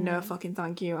like, no fucking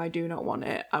thank you. I do not want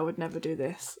it. I would never do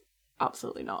this.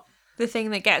 Absolutely not. The thing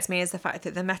that gets me is the fact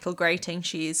that the metal grating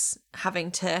she's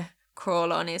having to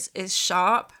crawl on is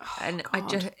sharp, and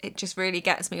God. it just really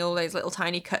gets me. All those little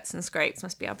tiny cuts and scrapes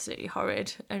must be absolutely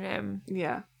horrid. And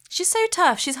Yeah. she's so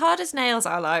tough. She's hard as nails,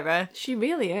 our Lyra. She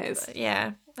really is.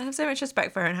 Yeah, I have so much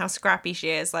respect for her and how scrappy she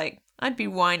is. Like, I'd be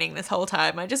whining this whole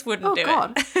time. I just wouldn't do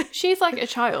it. She's like a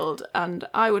child, and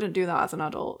I wouldn't do that as an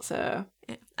adult, so...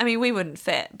 I mean, we wouldn't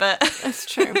fit, but... It's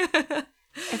true.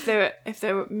 If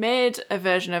they made a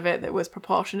version of it that was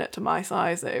proportionate to my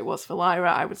size that it was for Lyra,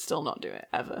 I would still not do it,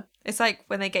 ever. It's like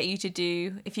when they get you to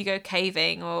do, if you go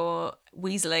caving or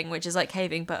weaseling, which is like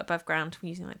caving but above ground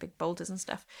using like big boulders and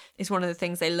stuff, it's one of the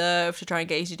things they love to try and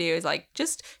get you to do is like,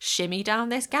 just shimmy down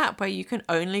this gap where you can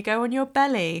only go on your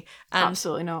belly. And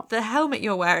absolutely not. The helmet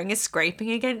you're wearing is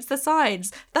scraping against the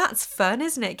sides. That's fun,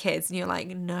 isn't it, kids? And you're like,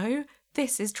 no,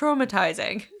 this is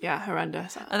traumatizing. Yeah,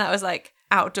 horrendous. And that was like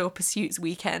outdoor pursuits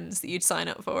weekends that you'd sign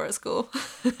up for at school.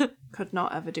 Could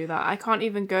not ever do that. I can't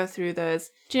even go through those.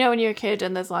 Do you know when you're a kid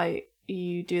and there's like,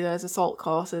 you do those assault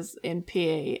courses in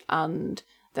PE and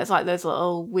there's like those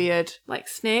little weird like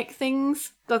snake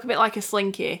things? They look a bit like a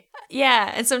slinky.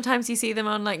 Yeah, and sometimes you see them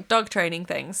on like dog training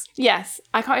things. Yes,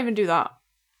 I can't even do that.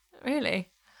 Really?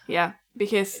 Yeah,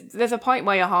 because there's a point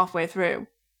where you're halfway through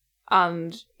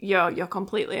and you're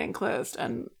completely enclosed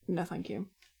and no thank you.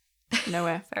 No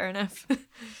way. Fair enough.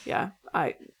 Yeah,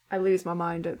 I lose my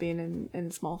mind at being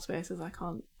in small spaces. I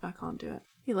can't do it.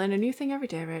 You learn a new thing every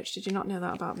day, Rach. Did you not know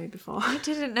that about me before? I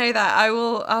didn't know that.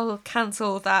 I'll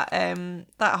cancel that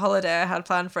that holiday I had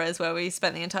planned for us where we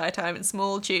spent the entire time in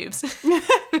small tubes.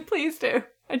 Please do.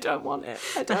 I don't want it.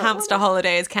 The hamster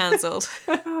holiday is cancelled.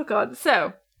 Oh god.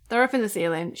 So they're up in the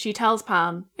ceiling. She tells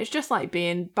Pan it's just like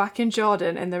being back in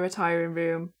Jordan in the retiring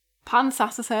room. Pan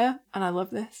sasses her, and I love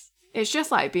this. It's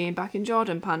just like being back in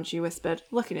Jordan, Pan, she whispered,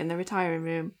 looking in the retiring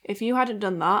room. If you hadn't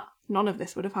done that, none of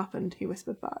this would have happened, he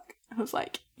whispered back. I was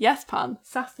like, yes, Pan,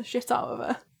 sass the shit out of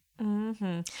her.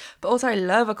 Mm-hmm. But also I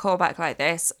love a callback like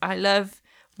this. I love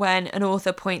when an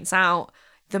author points out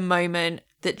the moment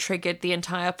that triggered the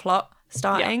entire plot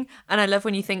starting. Yeah. And I love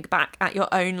when you think back at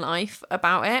your own life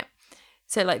about it.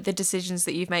 So like the decisions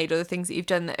that you've made or the things that you've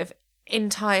done that have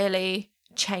entirely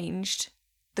changed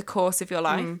the course of your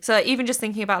life. So like, even just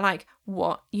thinking about like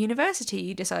what university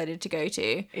you decided to go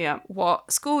to, what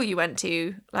school you went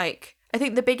to, like I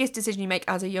think the biggest decision you make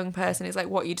as a young person is like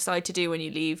what you decide to do when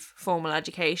you leave formal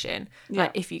education.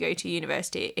 Like if you go to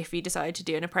university, if you decide to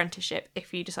do an apprenticeship,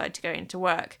 if you decide to go into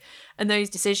work. And those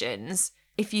decisions,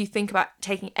 if you think about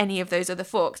taking any of those other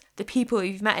forks, the people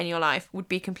you've met in your life would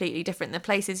be completely different. The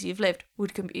places you've lived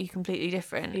would be completely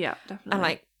different. Yeah, definitely. And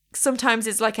like sometimes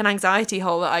it's like an anxiety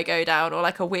hole that I go down or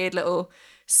like a weird little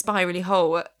spirally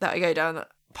hole that I go down that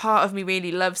part of me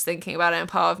really loves thinking about it and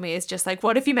part of me is just like,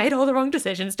 what if you made all the wrong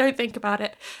decisions? Don't think about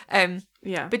it.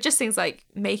 But just things like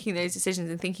making those decisions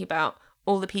and thinking about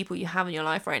all the people you have in your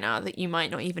life right now that you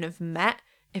might not even have met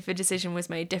if a decision was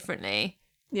made differently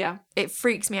Yeah. It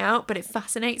freaks me out, but it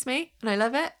fascinates me and I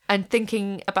love it. And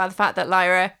thinking about the fact that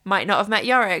Lyra might not have met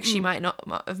Yorick, she might not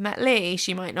have met Lee,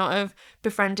 she might not have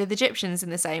befriended the Egyptians in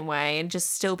the same way and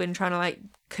just still been trying to like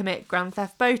commit Grand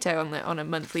Theft Auto on a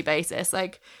monthly basis.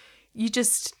 Like,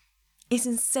 it's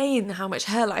insane how much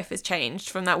her life has changed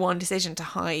from that one decision to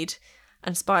hide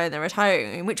and spy in the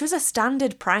retiring room, which was a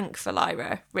standard prank for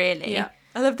Lyra, really. Yeah.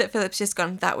 I love that Philip's just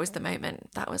gone, that was the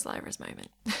moment. That was Lyra's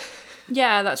moment.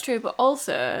 Yeah, that's true. But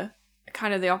also,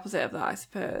 kind of the opposite of that, I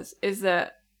suppose, is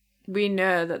that we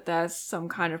know that there's some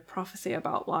kind of prophecy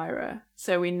about Lyra.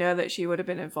 So we know that she would have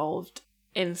been involved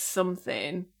in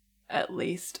something, at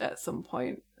least at some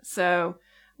point. So,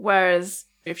 whereas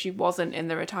if she wasn't in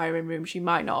the retiring room, she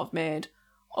might not have made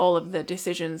all of the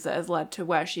decisions that has led to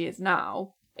where she is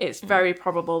now. It's very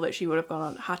probable that she would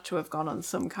have had to have gone on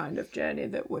some kind of journey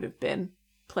that would have been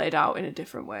played out in a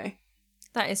different way.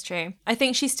 That is true. I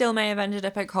think she still may have ended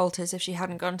up at Coulter's if she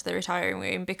hadn't gone to the retiring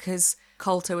room, because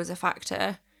Coulter was a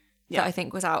factor that I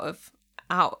think was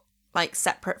like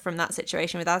separate from that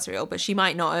situation with Asriel, but she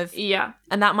might not have. Yeah.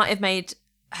 And that might have made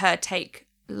her take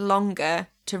longer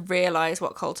to realise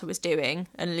what Coulter was doing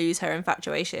and lose her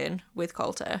infatuation with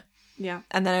Coulter. Yeah.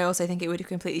 And then I also think it would have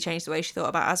completely changed the way she thought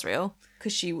about Asriel,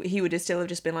 because he would have still have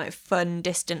just been like fun,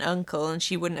 distant uncle, and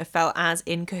she wouldn't have felt as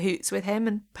in cahoots with him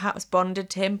and perhaps bonded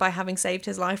to him by having saved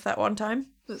his life that one time.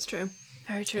 That's true.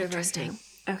 Very true. Interesting. Very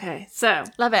true. Okay, so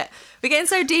Love it. We're getting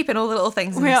so deep in all the little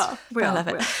things. We are. I love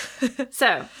it.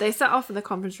 So they set off in the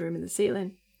conference room in the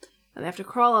ceiling, and they have to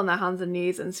crawl on their hands and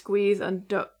knees and squeeze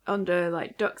under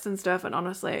like ducts and stuff. And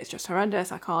honestly, it's just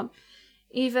horrendous. I can't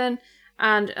even.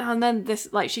 And then this,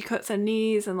 like, she cuts her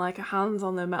knees and like her hands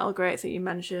on the metal grates that you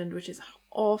mentioned, which is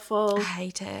awful. I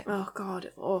hate it. Oh god,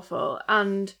 it's awful.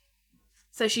 And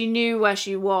so she knew where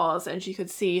she was and she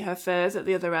could see her furs at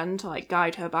the other end to like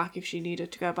guide her back if she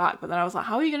needed to go back. But then I was like,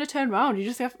 how are you going to turn around? You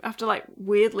just have to like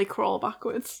weirdly crawl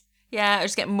backwards. Yeah, I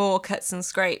just get more cuts and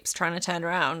scrapes trying to turn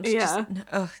around. Yeah.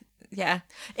 Yeah.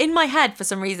 In my head, for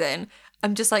some reason,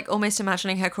 I'm just like almost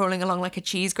imagining her crawling along like a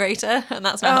cheese grater, and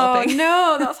that's not helping.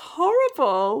 Oh no, that's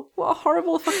horrible. What a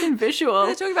horrible fucking visual.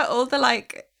 They're talking about all the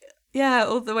like, yeah,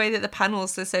 all the way that the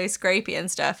panels are so scrapey and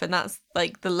stuff, and that's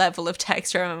like the level of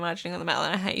texture I'm imagining on the metal,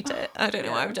 and I hate it. I don't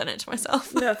know why I've done it to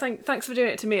myself. No, thanks for doing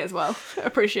it to me as well.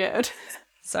 Appreciated.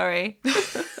 Sorry.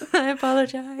 I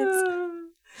apologise.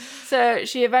 So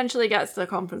she eventually gets to the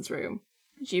conference room.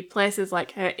 She places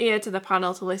like her ear to the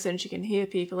panel to listen. She can hear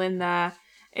people in there.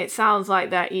 It sounds like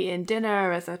they're eating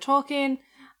dinner as they're talking,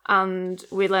 and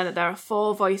we learn that there are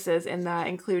 4 voices in there,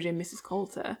 including Mrs.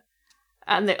 Coulter,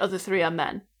 and the other 3 are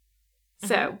men.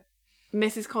 So,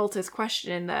 Mrs. Coulter's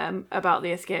questioning them about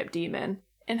the escaped demon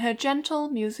in her gentle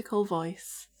musical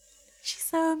voice. She's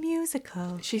so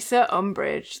musical. She's so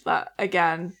Umbridge that,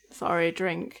 again, sorry,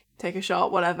 drink, take a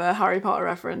shot, whatever, Harry Potter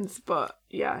reference, but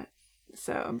yeah,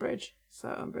 so Umbridge, so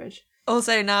Umbridge.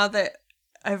 Also, now that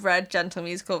I've read gentle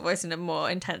musical voice in a more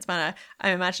intense manner,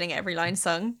 I'm imagining every line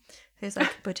sung. It's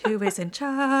like, but who is in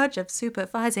charge of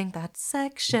supervising that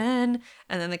section?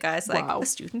 And then the guy's like, Wow. a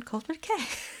student called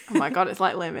McKay. Oh my god, it's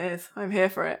like Les Mis. I'm here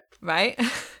for it. Right?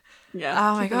 Yeah.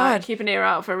 Oh my God. Keep an ear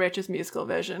out for Rachel's musical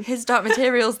version. His Dark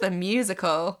Materials, the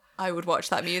musical. I would watch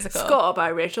that musical. Score by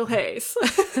Rachel Hayes.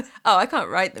 Oh, I can't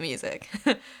write the music.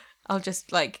 I'll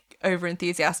just like over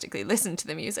enthusiastically listen to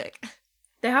the music.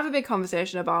 They have a big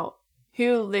conversation about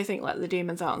who they think let the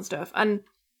demons out and stuff. And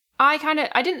I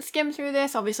didn't skim through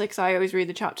this, obviously, because I always read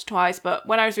the chapter twice, but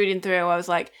when I was reading through, I was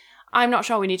like, I'm not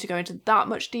sure we need to go into that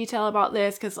much detail about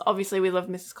this, because obviously we love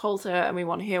Mrs. Coulter and we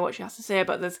want to hear what she has to say,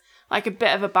 but there's like a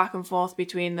bit of a back and forth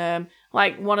between them.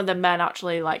 Like, one of the men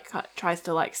actually like tries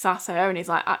to like sass her, and he's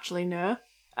like, actually, no.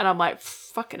 And I'm like,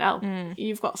 fucking hell,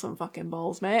 you've got some fucking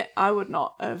balls, mate. I would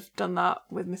not have done that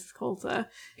with Mrs. Coulter.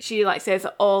 She like says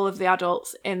that all of the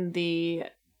adults in the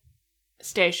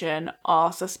station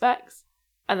are suspects,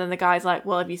 and then the guy's like,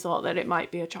 well, have you thought that it might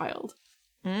be a child?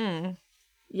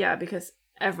 Yeah, because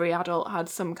every adult had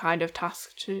some kind of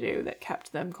task to do that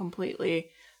kept them completely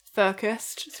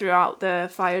focused throughout the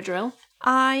fire drill.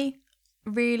 I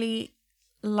really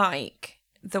like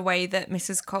the way that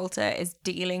Mrs. Coulter is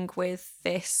dealing with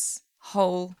this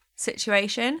whole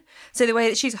situation. So the way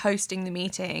that she's hosting the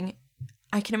meeting,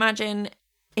 I can imagine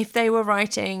if they were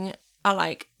writing a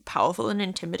like powerful and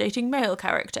intimidating male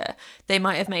character, they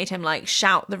might have made him like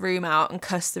shout the room out and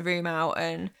cuss the room out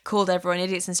and called everyone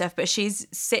idiots and stuff, but she's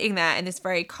sitting there in this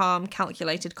very calm,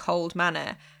 calculated, cold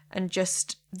manner, and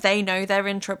just they know they're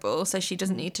in trouble, so she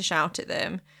doesn't need to shout at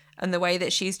them. And the way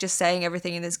that she's just saying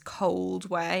everything in this cold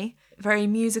way, very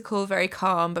musical, very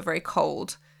calm, but very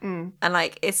cold. And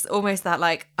like, it's almost that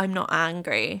like, I'm not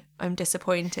angry, I'm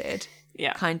disappointed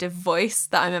Yeah. kind of voice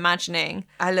that I'm imagining.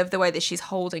 I love the way that she's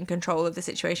holding control of the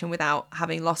situation without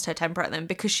having lost her temper at them,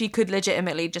 because she could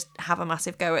legitimately just have a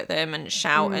massive go at them and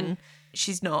shout, and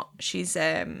she's not. She's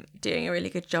doing a really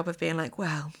good job of being like,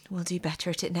 well, we'll do better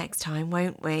at it next time,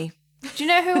 won't we? Do you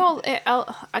know who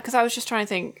all... Because I was just trying to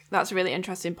think, that's a really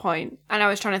interesting point. And I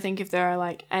was trying to think if there are,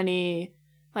 like, any,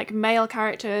 like, male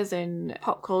characters in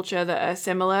pop culture that are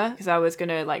similar. Because I was going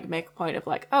to, like, make a point of,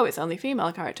 like, oh, it's only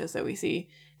female characters that we see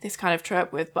this kind of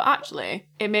trope with. But actually,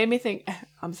 it made me think...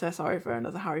 I'm so sorry for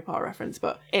another Harry Potter reference,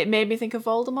 but it made me think of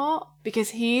Voldemort.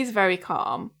 Because he's very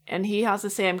calm, and he has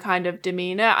the same kind of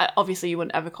demeanour. Obviously, you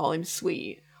wouldn't ever call him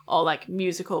sweet or, like,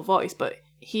 musical voice, but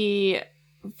he...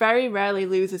 very rarely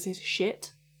loses his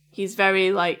shit. He's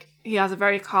very, like, he has a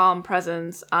very calm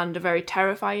presence and a very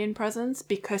terrifying presence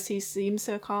because he seems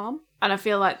so calm. And I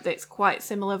feel like it's quite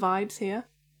similar vibes here.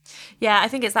 Yeah, I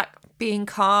think it's that being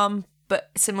calm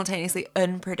but simultaneously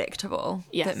unpredictable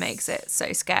that makes it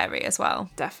so scary as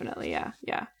well. Definitely, yeah.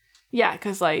 Yeah,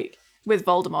 because, like, with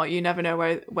Voldemort, you never know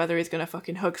whether he's going to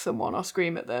fucking hug someone or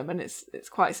scream at them, and it's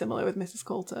quite similar with Mrs.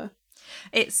 Coulter.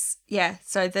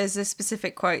 So there's a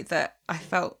specific quote that I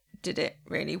felt did it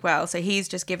really well. So he's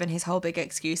just given his whole big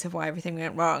excuse of why everything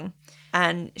went wrong.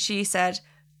 And she said,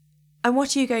 "And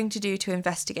what are you going to do to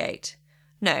investigate?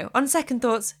 No, on second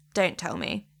thoughts, don't tell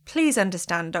me. Please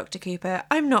understand, Dr. Cooper,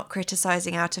 I'm not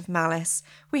criticising out of malice.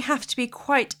 We have to be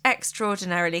quite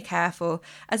extraordinarily careful,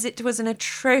 as it was an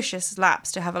atrocious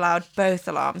lapse to have allowed both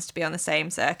alarms to be on the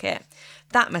same circuit.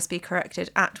 That must be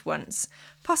corrected at once.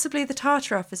 Possibly the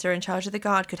Tartar officer in charge of the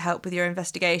guard could help with your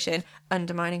investigation,"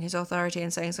 undermining his authority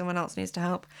and saying someone else needs to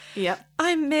help. Yep.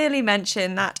 "I merely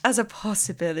mention that as a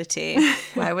possibility."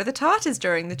 Where were the Tartars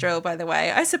during the drill, by the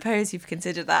way? I suppose you've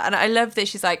considered that. And I love that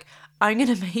she's like, I'm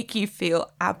going to make you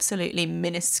feel absolutely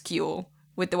minuscule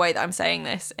with the way that I'm saying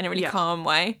this in a really calm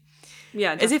way.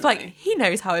 Yeah, definitely. As if, like, he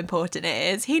knows how important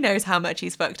it is. He knows how much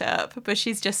he's fucked up. But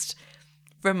she's just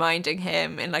reminding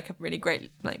him in, like, a really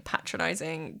great, like,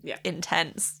 patronising,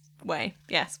 intense way.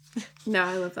 Yes. No,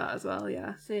 I love that as well,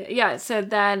 yeah. So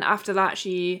then after that,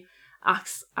 she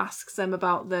asks them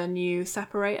about the new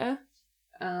separator.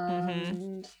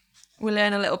 And... We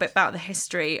learn a little bit about the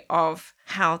history of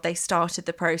how they started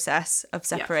the process of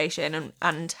separation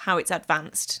and how it's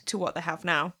advanced to what they have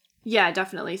now. Yeah,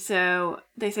 definitely. So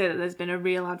they say that there's been a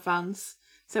real advance.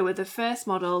 So with the first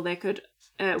model, we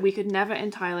could never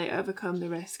entirely overcome the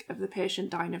risk of the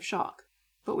patient dying of shock,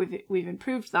 but we've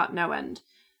improved that no end.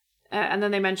 And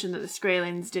then they mentioned that the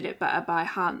Skraelings did it better by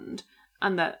hand,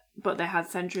 but they had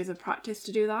centuries of practice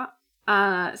to do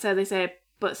that. So they say,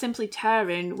 but simply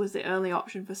tearing was the only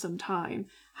option for some time.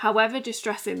 However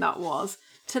distressing that was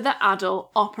to the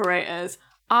adult operators,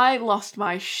 I lost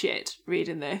my shit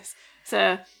reading this.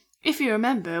 So, if you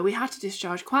remember, we had to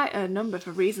discharge quite a number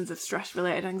for reasons of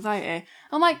stress-related anxiety.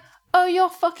 I'm like, oh, you're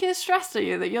fucking stressed, are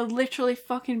you? That you're literally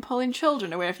fucking pulling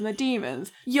children away from the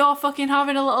demons? You're fucking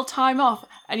having a little time off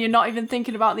and you're not even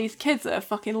thinking about these kids that have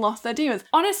fucking lost their demons.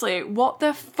 Honestly, what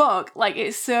the fuck? Like,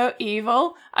 it's so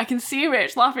evil. I can see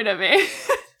Rich laughing at me.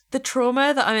 The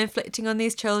trauma that I'm inflicting on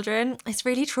these children is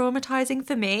really traumatizing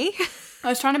for me. I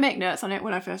was trying to make notes on it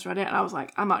when I first read it and I was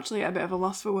like, I'm actually at a bit of a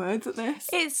loss for words at this.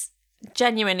 It's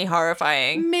genuinely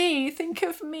horrifying. Think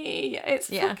of me. It's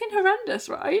fucking horrendous,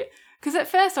 right? Because at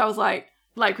first I was like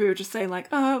we were just saying, like,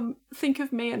 think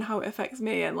of me and how it affects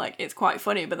me, and, like, it's quite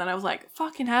funny. But then I was like,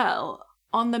 fucking hell,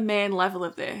 on the main level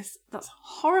of this, that's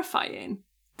horrifying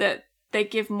that they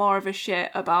give more of a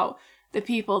shit about the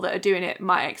people that are doing it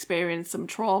might experience some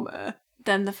trauma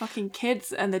than the fucking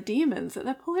kids and the demons that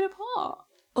they're pulling apart.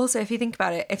 Also, if you think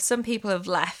about it, if some people have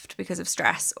left because of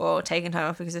stress or taken time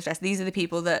off because of stress, these are the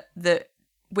people that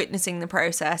witnessing the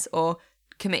process or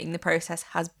committing the process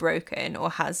has broken,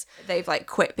 or they've like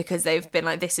quit because they've been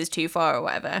like, this is too far or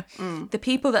whatever. The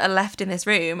people that are left in this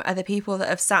room are the people that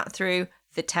have sat through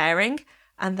the tearing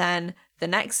and then the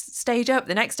next stage up,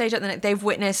 they've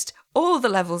witnessed all the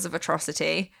levels of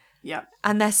atrocity. Yeah.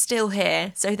 And they're still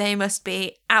here, so they must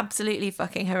be absolutely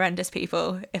fucking horrendous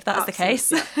people, if that's the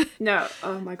case. Yeah. No,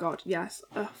 oh my god, yes.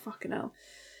 Oh, fucking hell.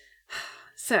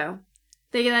 So,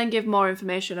 they then give more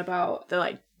information about the,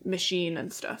 like, machine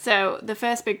and stuff. So, the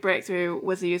first big breakthrough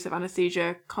was the use of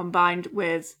anesthesia combined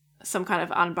with some kind of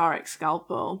anbaric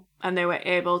scalpel, and they were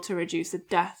able to reduce the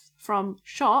death from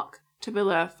shock to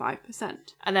below 5%.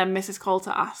 And then Mrs.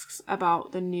 Coulter asks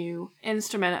about the new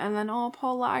instrument, and then, oh,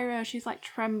 poor Lyra, she's, like,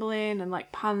 trembling, and,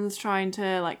 like, Pan's trying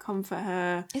to, like, comfort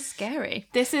her. It's scary.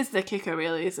 This is the kicker,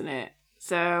 really, isn't it?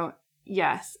 So,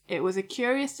 yes, it was a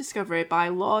curious discovery by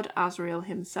Lord Asriel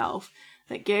himself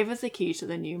that gave us the key to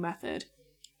the new method.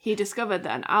 He discovered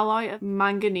that an alloy of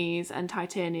manganese and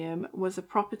titanium was a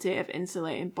property of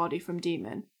insulating body from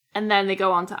demon. And then they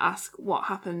go on to ask what's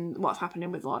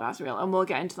happening with Lord Asriel, and we'll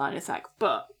get into that in a sec.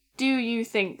 But do you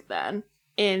think then,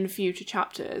 in future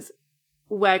chapters,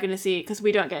 we're going to see, because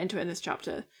we don't get into it in this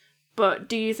chapter, but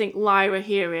do you think Lyra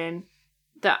hearing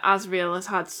that Asriel has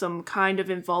had some kind of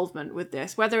involvement with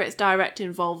this, whether it's direct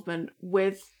involvement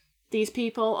with these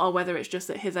people or whether it's just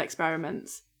that his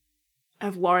experiments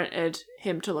have warranted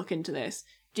him to look into this,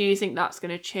 do you think that's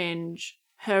going to change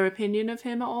her opinion of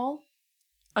him at all?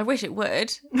 I wish it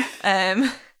would. I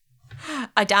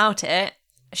doubt it.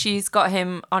 She's got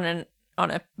him on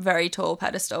a very tall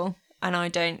pedestal, and I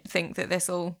don't think that this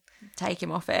will take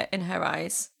him off it in her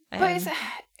eyes. But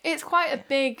it's quite a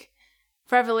big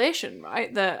revelation,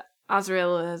 right? That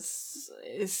Asriel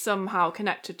is somehow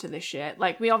connected to this shit.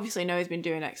 Like, we obviously know he's been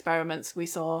doing experiments. We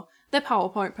saw the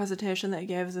PowerPoint presentation that he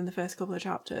gave us in the first couple of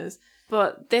chapters.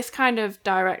 But this kind of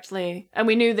directly, and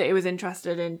we knew that he was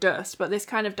interested in dust, but this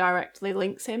kind of directly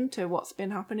links him to what's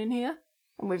been happening here.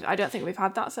 And I don't think we've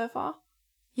had that so far.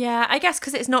 Yeah, I guess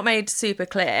because it's not made super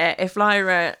clear. If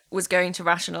Lyra was going to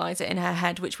rationalise it in her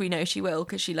head, which we know she will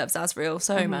because she loves Asriel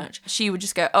so much, she would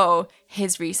just go, oh,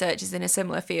 his research is in a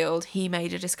similar field. He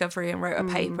made a discovery and wrote a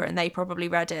paper, and they probably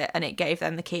read it and it gave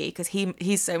them the key because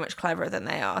he's so much cleverer than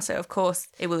they are. So, of course,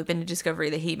 it will have been a discovery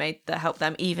that he made that helped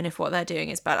them, even if what they're doing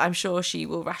is bad. I'm sure she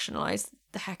will rationalise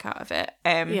the heck out of it.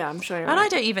 Yeah, I'm sure you're And right. I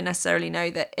don't even necessarily know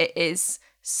that it is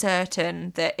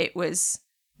certain that it was...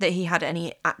 that he had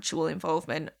any actual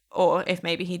involvement, or if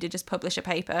maybe he did just publish a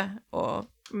paper or,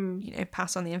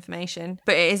 pass on the information.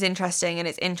 But it is interesting, and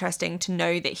it's interesting to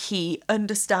know that he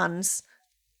understands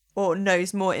or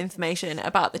knows more information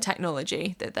about the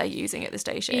technology that they're using at the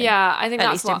station. Yeah, I think at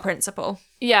that's least in principle.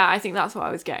 Yeah, I think that's what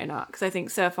I was getting at, because I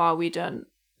think so far we don't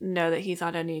know that he's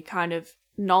had any kind of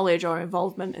knowledge or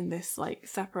involvement in this, like,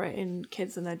 separating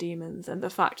kids and their demons, and the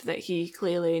fact that he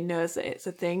clearly knows that it's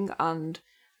a thing and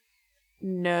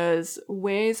knows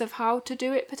ways of how to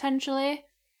do it potentially.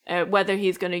 Whether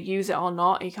he's going to use it or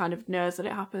not, he kind of knows that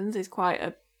it happens, is quite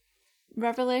a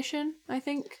revelation, I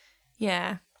think.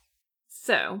 Yeah.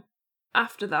 So,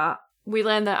 after that, we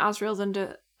learn that Asriel's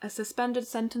under a suspended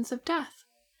sentence of death.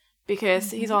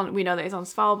 Because we know that he's on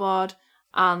Svalbard,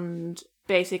 and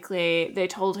basically they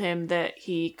told him that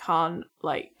he can't,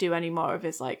 like, do any more of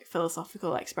his, like,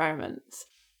 philosophical experiments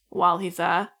while he's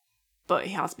there, but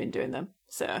he has been doing them,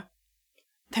 so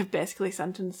they've basically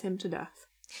sentenced him to death.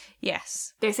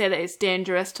 Yes. They say that it's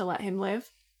dangerous to let him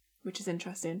live, which is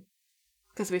interesting.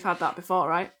 Because we've had that before,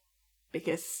 right?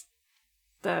 Because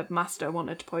the master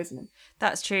wanted to poison him.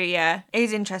 That's true, yeah. It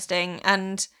is interesting.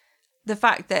 And the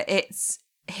fact that it's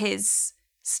his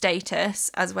status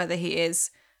as whether he is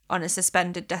on a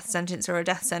suspended death sentence or a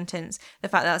death sentence, the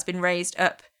fact that that's been raised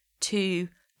up to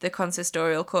the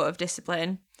consistorial court of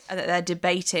discipline and that they're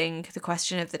debating the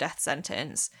question of the death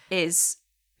sentence is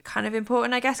kind of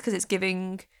important, I guess, because it's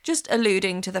just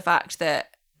alluding to the fact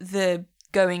that the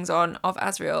goings on of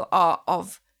Asriel are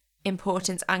of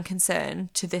importance and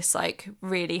concern to this, like,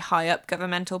 really high up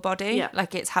governmental body. Yeah.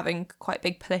 Like, it's having quite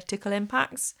big political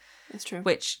impacts. That's true.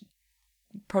 Which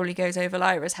probably goes over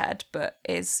Lyra's head, but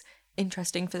is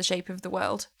interesting for the shape of the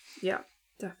world. Yeah,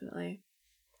 definitely.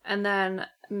 And then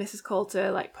Mrs. Coulter,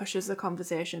 like, pushes the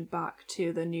conversation back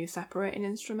to the new separating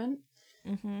instrument.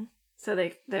 Mm-hmm. So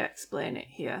they explain it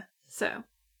here. So,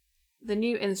 the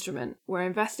new instrument, we're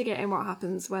investigating what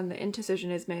happens when the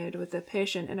incision is made with the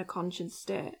patient in a conscious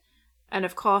state. And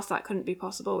of course that couldn't be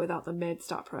possible without the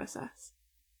made-stop process.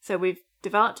 So we've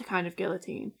developed a kind of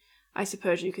guillotine, I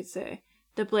suppose you could say.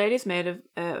 The blade is made of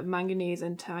manganese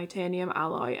and titanium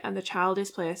alloy, and the child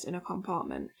is placed in a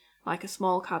compartment, like a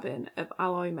small cabin of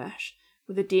alloy mesh,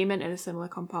 with a demon in a similar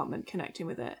compartment connecting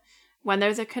with it. When there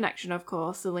is a connection, of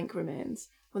course, the link remains.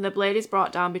 When the blade is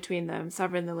brought down between them,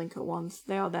 severing the link at once,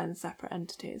 they are then separate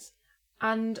entities.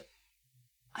 And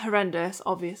horrendous,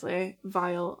 obviously,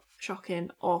 vile, shocking,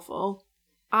 awful.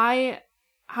 I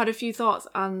had a few thoughts,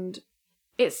 and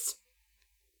it's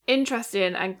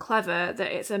interesting and clever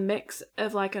that it's a mix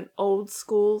of, like, an old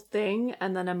school thing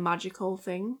and then a magical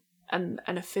thing and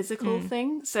a physical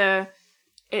thing. So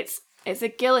it's a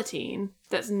guillotine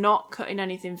that's not cutting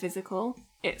anything physical.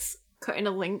 It's cutting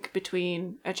a link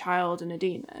between a child and a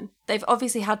demon. They've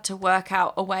obviously had to work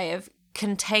out a way of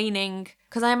containing,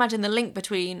 because I imagine the link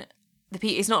between the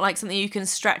people, it's not like something you can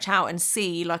stretch out and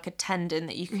see, like a tendon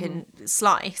that you can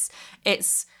slice.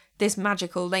 It's this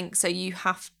magical link, so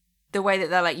the way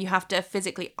that they're like, you have to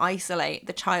physically isolate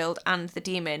the child and the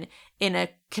demon in a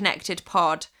connected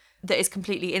pod that is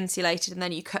completely insulated, and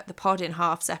then you cut the pod in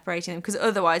half, separating them. Because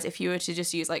otherwise, if you were to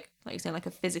just use like you're saying, like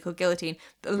a physical guillotine,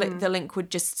 the link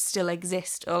would just still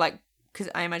exist, or like, because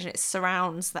I imagine it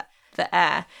surrounds the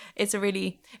air. It's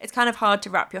kind of hard to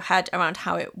wrap your head around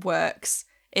how it works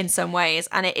in some ways,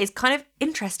 and it is kind of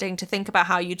interesting to think about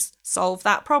how you'd solve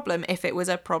that problem if it was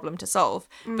a problem to solve.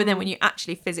 But then when you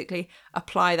actually physically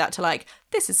apply that to like,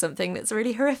 this is something that's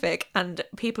really horrific, and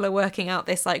people are working out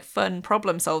this like fun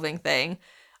problem solving thing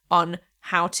on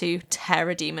how to tear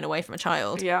a demon away from a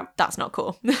child. Yeah. That's not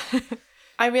cool.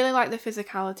 I really like the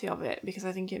physicality of it because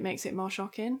I think it makes it more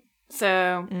shocking.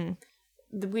 So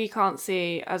we can't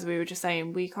see, as we were just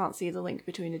saying, we can't see the link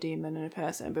between a demon and a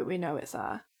person, but we know it's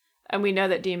there. And we know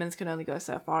that demons can only go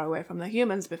so far away from the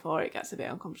humans before it gets a bit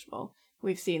uncomfortable.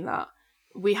 We've seen that.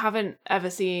 We haven't ever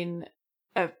seen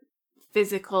a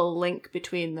physical link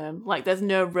between them. Like, there's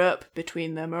no rope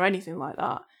between them or anything like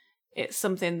that. It's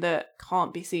something that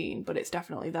can't be seen, but it's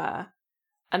definitely there.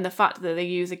 And the fact that they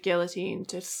use a guillotine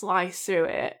to slice through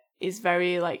it is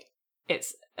very, like,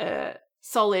 it's a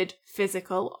solid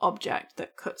physical object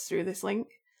that cuts through this link.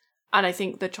 And I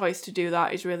think the choice to do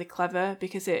that is really clever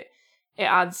because it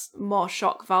adds more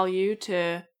shock value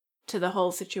to the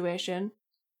whole situation,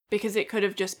 because it could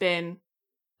have just been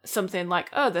something like,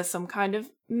 oh, there's some kind of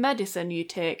medicine you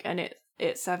take and it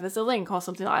severs a link or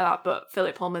something like that. But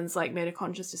Philip Pullman's like made a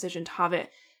conscious decision to have it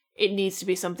needs to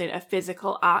be something, a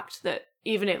physical act, that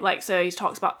even it, like, so he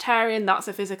talks about tearing, that's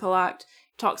a physical act.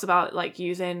 He talks about like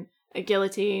using a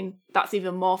guillotine, that's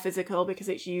even more physical because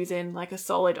it's using like a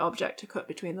solid object to cut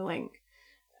between the link.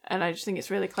 And I just think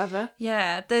it's really clever.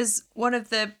 Yeah, there's one of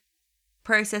the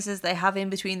processes they have in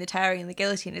between the tearing and the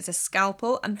guillotine is a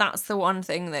scalpel, and that's the one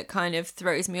thing that kind of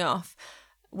throws me off,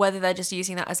 whether they're just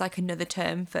using that as like another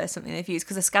term for something they've used,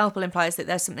 because a scalpel implies that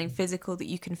there's something physical that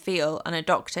you can feel and a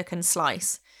doctor can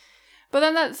slice. But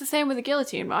then that's the same with the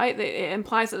guillotine, right? It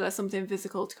implies that there's something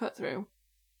physical to cut through.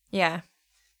 Yeah.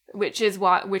 Which is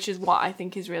what I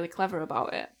think is really clever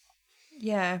about it.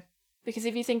 Yeah. Because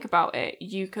if you think about it,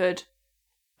 you could,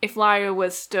 if Lyra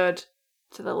was stood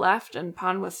to the left and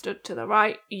Pan was stood to the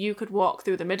right, you could walk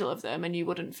through the middle of them and you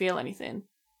wouldn't feel anything.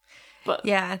 But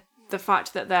yeah, the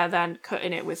fact that they're then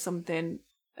cutting it with something,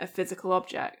 a physical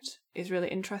object, is really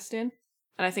interesting.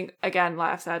 And I think, again,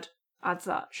 like I've said, adds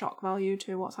that shock value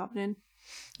to what's happening.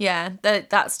 Yeah,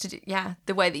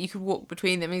 the way that you could walk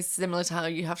between them is similar to how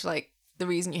you have to, like, the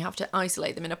reason you have to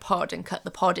isolate them in a pod and cut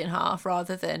the pod in half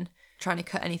rather than trying to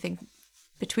cut anything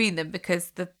between them,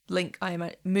 because the link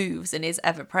moves and is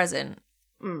ever present.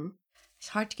 It's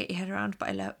hard to get your head around,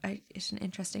 but it's an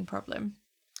interesting problem.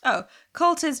 Oh,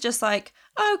 Coulter's just like,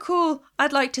 oh, cool,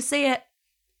 I'd like to see it.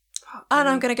 And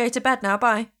I'm going to go to bed now,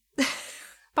 bye.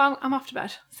 But I'm off to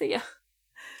bed. See ya.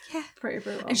 Yeah. Pretty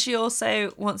brutal. And she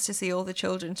also wants to see all the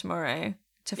children tomorrow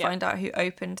to find out who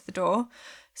opened the door.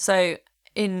 So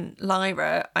in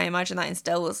Lyra, I imagine that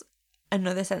instills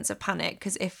another sense of panic,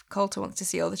 because if Coulter wants to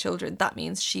see all the children, that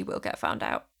means she will get found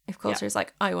out. If Coulter is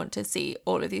like, I want to see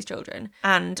all of these children,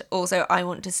 and also I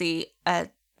want to see a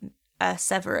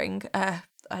severing,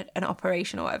 an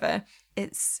operation or whatever,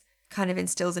 it's kind of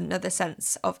instills another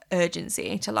sense of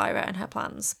urgency to Lyra and her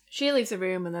plans. She leaves the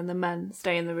room and then the men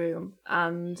stay in the room,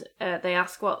 and they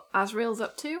ask what Azriel's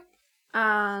up to,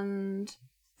 and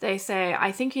they say,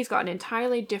 I think he's got an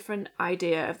entirely different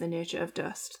idea of the nature of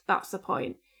dust. That's the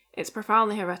point. It's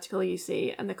profoundly heretical, you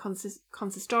see, and the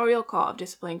consistorial court of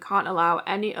discipline can't allow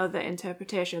any other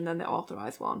interpretation than the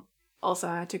authorised one. Also,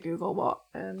 I had to Google what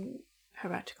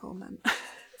heretical meant.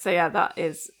 So yeah, that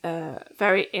is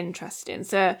very interesting.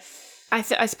 So I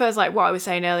suppose, like what I was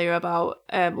saying earlier about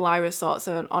Lyra's thoughts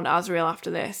on Azriel after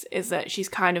this, is that she's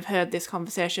kind of heard this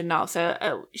conversation now,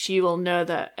 so she will know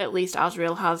that at least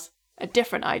Azriel has a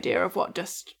different idea of what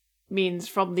dust means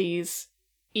from these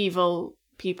evil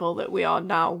people that we are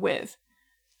now with.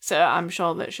 So I'm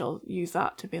sure that she'll use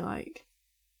that to be like,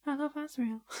 I love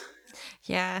Azriel.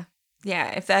 Yeah.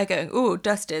 If they're going, oh,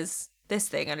 dust is this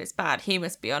thing and it's bad, he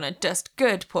must be on a dust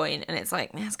good point, and it's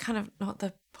like, that's kind of not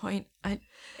the point.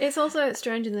 It's also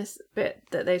strange in this bit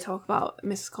that they talk about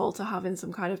Mrs. Coulter having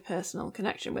some kind of personal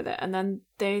connection with it, and then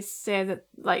they say that,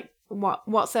 like,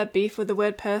 what's their beef with the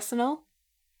word personal?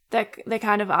 They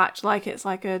kind of act like it's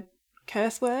like a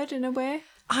curse word in a way.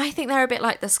 I think they're a bit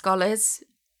like the scholars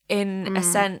in a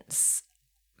sense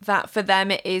that for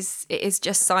them it is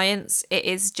just science, it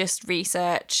is just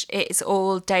research, it's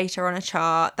all data on a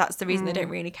chart. That's the reason they don't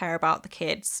really care about the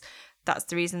kids. That's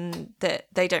the reason that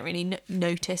they don't really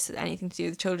notice anything to do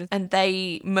with the children. And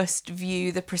they must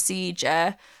view the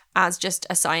procedure as just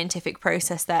a scientific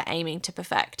process they're aiming to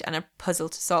perfect and a puzzle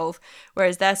to solve.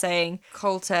 Whereas they're saying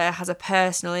Coulter has a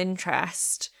personal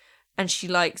interest and she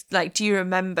likes, like, do you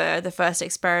remember the first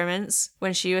experiments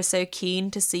when she was so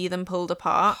keen to see them pulled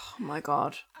apart? Oh my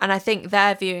God. And I think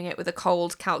they're viewing it with a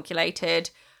cold, calculated,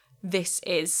 this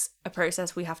is a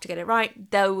process, we have to get it right.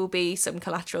 There will be some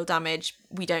collateral damage.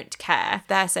 We don't care.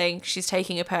 They're saying she's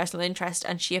taking a personal interest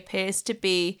and she appears to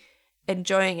be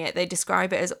enjoying it. They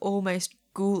describe it as almost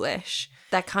ghoulish.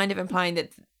 They're kind of implying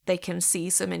that they can see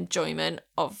some enjoyment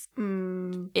of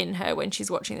in her when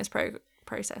she's watching this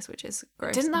process, which is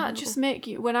gross. Didn't that just make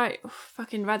you, when I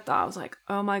fucking read that, I was like,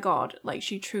 oh my God, like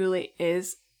she truly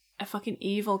is a fucking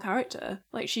evil character.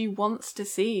 Like she wants to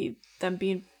see them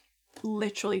being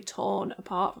literally torn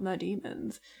apart from their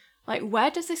demons. Like, where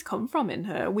does this come from in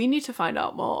her? We need to find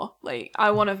out more. Like,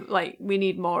 we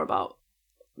need more about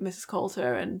Mrs.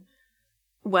 Coulter and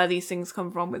where these things come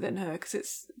from within her, because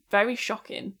it's very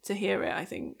shocking to hear it, I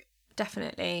think.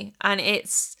 Definitely. And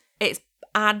it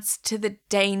adds to the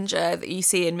danger that you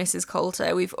see in Mrs.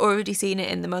 Coulter. We've already seen it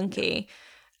in The Monkey,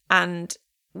 and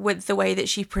with the way that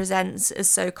she presents as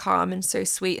so calm and so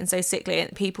sweet and so sickly,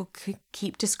 and people could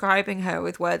keep describing her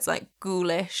with words like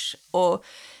ghoulish, or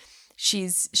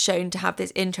she's shown to have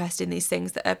this interest in these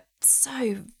things that are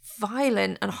so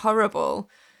violent and horrible.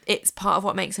 It's part of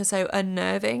what makes her so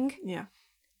unnerving. Yeah,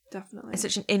 definitely. It's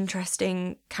such an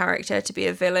interesting character to be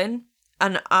a villain.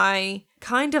 And I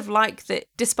kind of like that,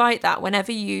 despite that,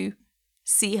 whenever you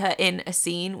see her in a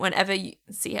scene, whenever you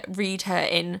see her, read her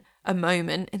in a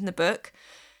moment in the book,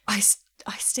 I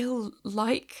still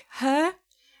like her.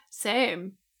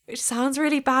 Same. Which sounds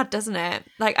really bad, doesn't it?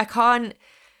 Like, that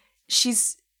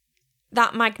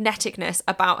magneticness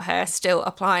about her still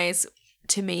applies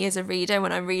to me as a reader.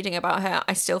 When I'm reading about her,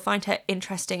 I still find her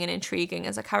interesting and intriguing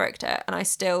as a character, and I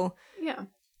still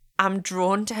am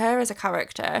drawn to her as a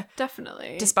character.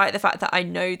 Definitely. Despite the fact that I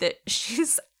know that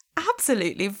she's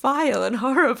absolutely vile and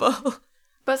horrible.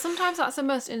 But sometimes that's the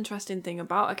most interesting thing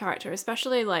about a character,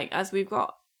 especially like as we've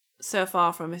got so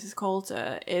far from Mrs.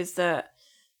 Coulter, is that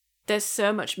there's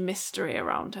so much mystery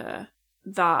around her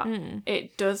that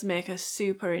it does make her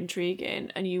super intriguing,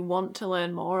 and you want to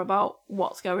learn more about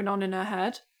what's going on in her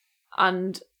head.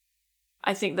 And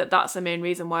I think that that's the main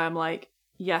reason why I'm like,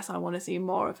 yes, I want to see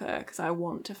more of her, because I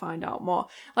want to find out more.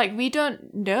 Like, we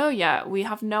don't know yet. We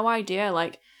have no idea,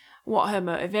 like, what her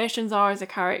motivations are as a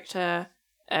character,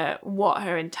 what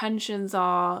her intentions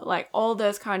are, like, all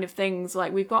those kind of things.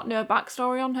 Like, we've got no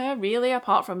backstory on her, really,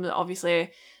 apart from,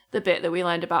 obviously, the bit that we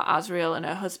learned about Azriel and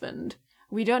her husband.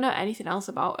 We don't know anything else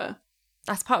about her.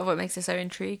 That's part of what makes her so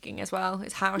intriguing as well.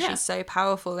 It's how she's so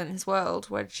powerful in this world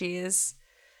when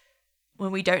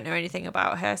we don't know anything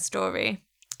about her story.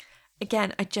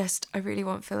 Again, I really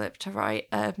want Philip to write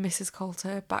a Mrs.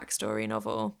 Coulter backstory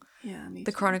novel. Yeah, me too.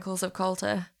 The Chronicles of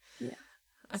Coulter. Yeah,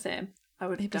 same.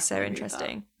 It'd be so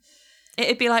interesting.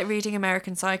 It'd be like reading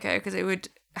American Psycho, because it would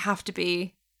have to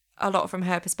be a lot from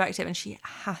her perspective, and she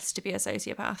has to be a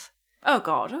sociopath. Oh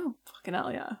God! Oh fucking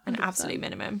hell, yeah! 100%. An absolute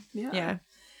minimum. Yeah.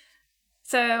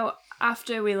 So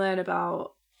after we learn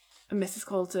about Mrs.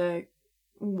 Coulter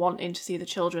wanting to see the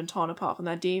children torn apart from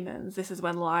their demons, this is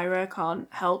when Lyra can't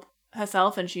help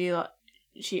herself, and she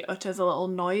utters a little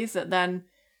noise that then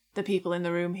the people in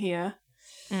the room hear,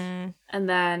 and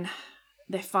then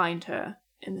they find her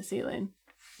in the ceiling,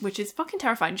 which is fucking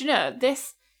terrifying. Do you know,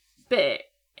 this bit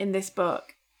in this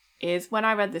book is, when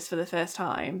I read this for the first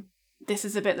time, this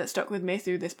is a bit that stuck with me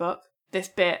through this book. This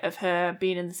bit of her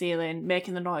being in the ceiling,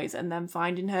 making the noise, and then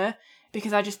finding her,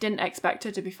 because I just didn't expect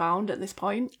her to be found at this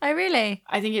point. Oh, really?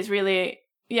 I think it's really...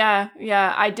 Yeah.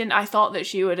 I thought that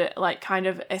she would, like, kind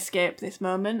of escape this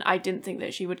moment. I didn't think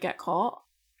that she would get caught.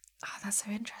 Oh, that's so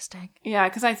interesting. Yeah,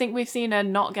 because I think we've seen her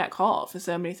not get caught for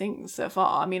so many things so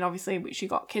far. I mean, obviously, she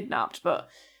got kidnapped, but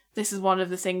this is one of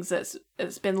the things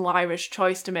it's been Lyra's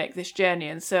choice to make this journey,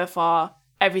 and so far,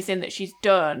 everything that she's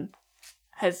done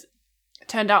has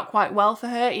turned out quite well for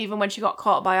her. Even when she got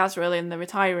caught by Azriel in the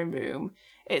retiring room,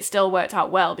 it still worked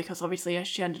out well, because obviously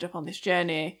she ended up on this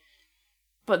journey.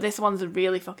 But this one's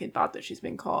really fucking bad that she's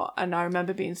been caught, and I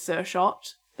remember being so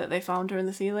shocked that they found her in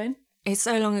the ceiling. It's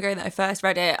so long ago that I first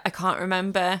read it, I can't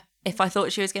remember if I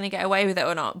thought she was going to get away with it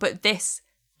or not, but this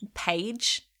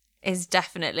page is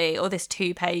definitely, or this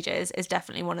 2 pages is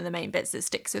definitely one of the main bits that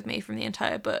sticks with me from the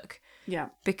entire book. Yeah.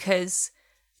 Because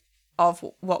of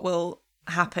what will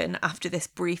happen after this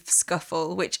brief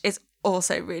scuffle, which is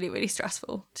also really, really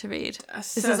stressful to read.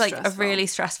 This is like stressful. A really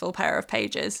stressful pair of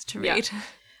pages to read.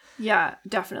 Yeah,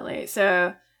 definitely.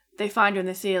 So they find her in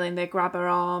the ceiling, they grab her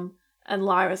arm, and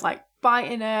Lyra's like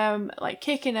biting him, like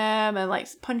kicking him, and like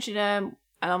punching him.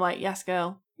 And I'm like, yes,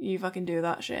 girl, you fucking do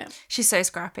that shit. She's so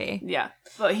scrappy. Yeah.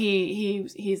 But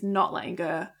he's not letting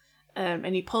go.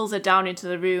 And he pulls her down into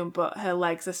the room, but her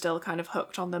legs are still kind of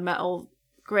hooked on the metal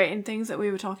grating things that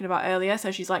we were talking about earlier.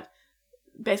 So she's like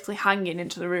basically hanging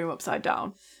into the room upside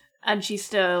down. And she's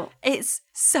still... It's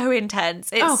so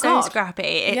intense. It's so God. scrappy.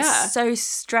 It's so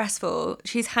stressful.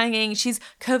 She's hanging. She's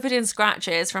covered in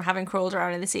scratches from having crawled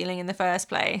around in the ceiling in the first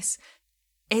place.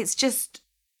 It's just...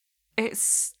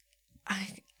 It's...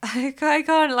 I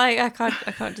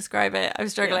can't describe it. I'm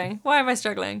struggling. Yeah. Why am I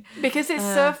struggling? Because it's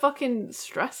so fucking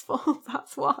stressful.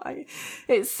 That's why.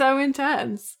 It's so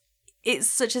intense. It's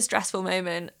such a stressful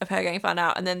moment of her getting found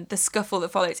out, and then the scuffle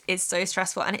that follows is so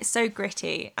stressful, and it's so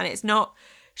gritty, and it's not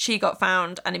she got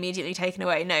found and immediately taken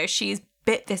away. No, she's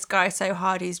bit this guy so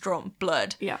hard he's drawn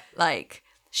blood. Yeah. Like,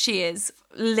 she is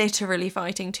literally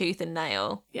fighting tooth and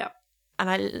nail. Yeah. And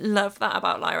I love that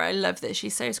about Lyra. I love that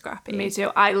she's so scrappy. Me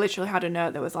too. I literally had a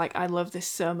note that was like, I love this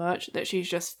so much that she's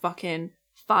just fucking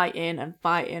fighting and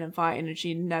fighting and fighting, and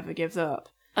she never gives up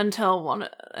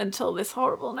until this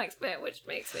horrible next bit, which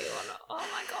makes me want to, oh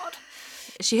my God.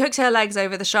 She hooked her legs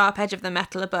over the sharp edge of the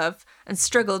metal above and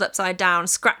struggled upside down,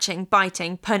 scratching,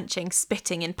 biting, punching,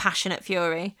 spitting in passionate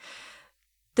fury.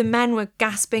 The men were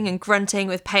gasping and grunting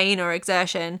with pain or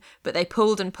exertion, but they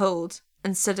pulled,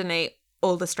 and suddenly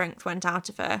all the strength went out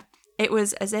of her. It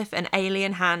was as if an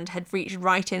alien hand had reached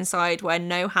right inside where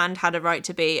no hand had a right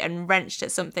to be and wrenched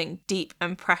at something deep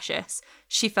and precious.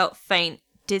 She felt faint,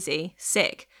 dizzy,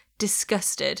 sick,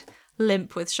 disgusted,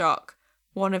 limp with shock.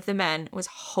 One of the men was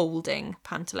holding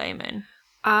Pantalaimon.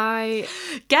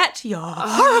 Get your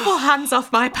horrible hands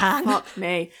off my pan! Fuck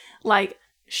me. Like,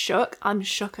 shook. I'm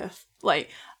shooketh. Like,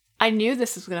 I knew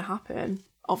this was going to happen,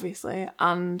 obviously,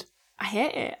 and I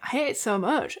hate it. I hate it so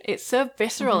much. It's so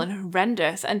visceral and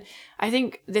horrendous, and I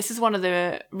think this is one of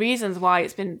the reasons why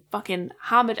it's been fucking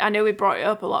hammered. I know we brought it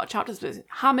up a lot of chapters, but it's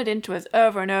hammered into us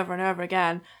over and over and over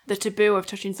again. The taboo of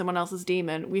touching someone else's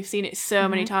demon. We've seen it so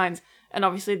many times, and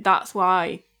obviously that's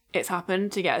why it's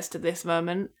happened, to get us to this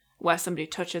moment where somebody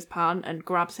touches Pan and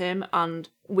grabs him, and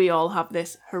we all have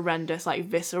this horrendous, like,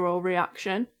 visceral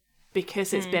reaction.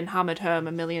 Because it's been hammered home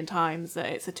a million times that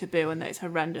it's a taboo and that it's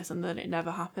horrendous and that it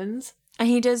never happens.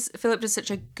 And Philip does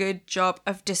such a good job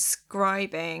of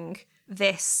describing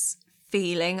this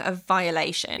feeling of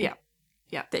violation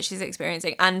that she's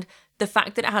experiencing. And the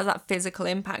fact that it has that physical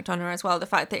impact on her as well. The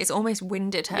fact that it's almost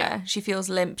winded her. Yeah. She feels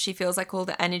limp. She feels like all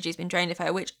the energy's been drained of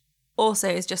her, which also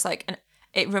is just like,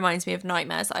 it reminds me of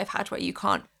nightmares that I've had where you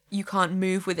can't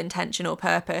move with intention or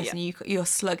purpose, and you're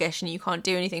sluggish and you can't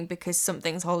do anything because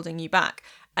something's holding you back.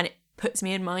 And it puts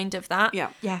me in mind of that.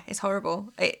 Yeah, it's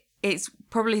horrible. It's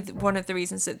probably one of the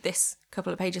reasons that this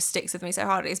couple of pages sticks with me so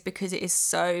hard, is because it is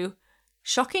so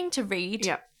shocking to read.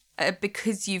 Yeah,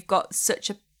 because you've got such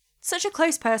a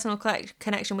close personal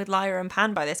connection with Lyra and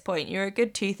Pan by this point. You're a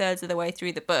good 2/3 of the way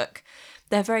through the book.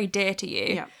 They're very dear to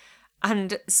you,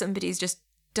 and somebody's just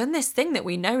done this thing that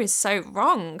we know is so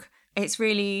wrong. It's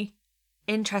really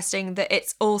interesting that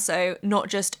it's also not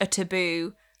just a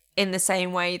taboo in the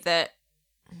same way that,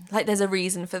 like, there's a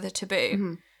reason for the taboo.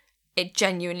 Mm-hmm. It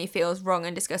genuinely feels wrong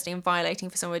and disgusting and violating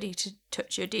for somebody to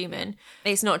touch your demon.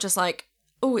 It's not just like,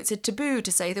 oh, it's a taboo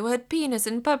to say the word penis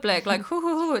in public. Like,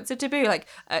 it's a taboo. Like,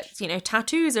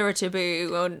 tattoos are a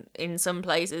taboo in some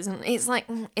places. And it's like,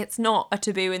 it's not a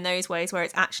taboo in those ways where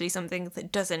it's actually something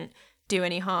that doesn't do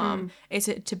any harm. It's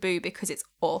a taboo because it's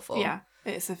awful. Yeah.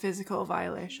 It's a physical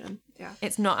violation. Yeah.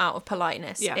 It's not out of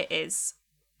politeness. Yeah. It is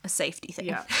a safety thing.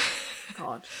 Yeah.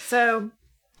 God. So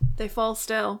they fall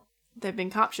still. They've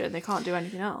been captured. They can't do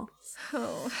anything else.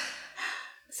 Oh.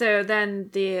 So then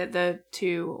the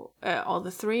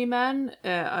three men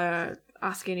are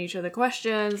asking each other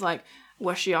questions, like,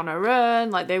 was she on her own?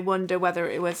 Like, they wonder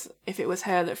if it was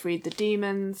her that freed the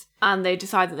demons, and they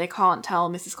decide that they can't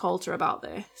tell Mrs. Coulter about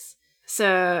this.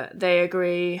 So they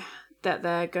agree that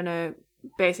they're gonna,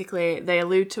 basically, they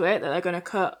allude to it, that they're gonna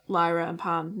cut Lyra and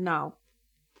Pan now.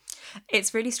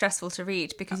 It's really stressful to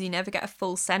read because you never get a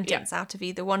full sentence out of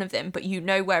either one of them, but you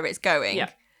know where it's going. Yeah.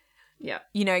 Yeah.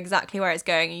 You know exactly where it's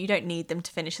going, and you don't need them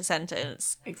to finish a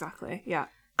sentence. Exactly, yeah.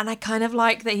 And I kind of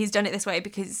like that he's done it this way,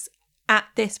 because at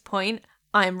this point,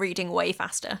 I'm reading way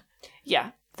faster.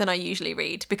 Yeah. Than I usually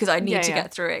read, because I need to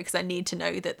get through it, because I need to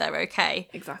know that they're okay.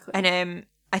 Exactly. And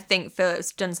I think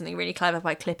Philip's done something really clever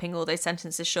by clipping all those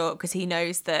sentences short, because he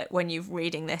knows that when you're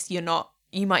reading this, you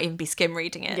might even be skim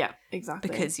reading it. Yeah, exactly.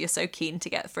 Because you're so keen to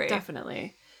get through.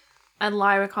 Definitely. And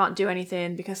Lyra can't do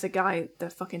anything because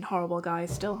the fucking horrible guy,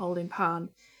 is still holding Pan.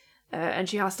 And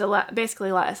she has to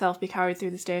basically let herself be carried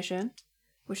through the station,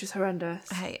 which is horrendous.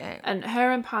 I hate it. And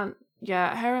her and Pan,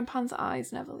 her and Pan's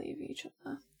eyes never leave each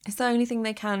other. It's the only thing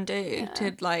they can do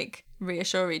to, like,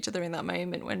 reassure each other in that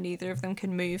moment when neither of them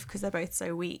can move because they're both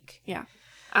so weak. Yeah.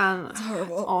 And It's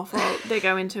horrible. It's awful. They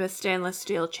go into a stainless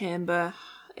steel chamber.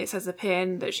 It says the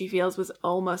pain that she feels was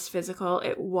almost physical.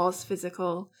 It was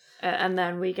physical. And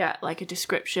then we get, like, a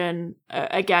description,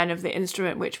 again, of the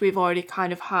instrument, which we've already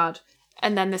kind of had.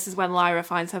 And then this is when Lyra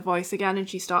finds her voice again and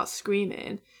she starts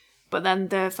screaming. But then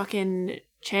the fucking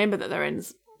chamber that they're in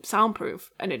is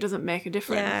soundproof and it doesn't make a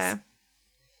difference. Yeah.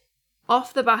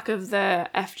 Off the back of the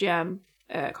FGM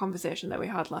conversation that we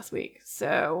had last week,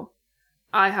 so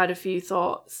I had a few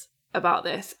thoughts about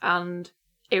this, and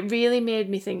it really made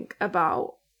me think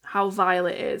about how vile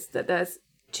it is that there's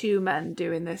two men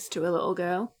doing this to a little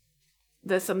girl.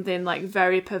 There's something, like,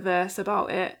 very perverse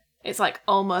about it. It's, like,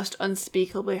 almost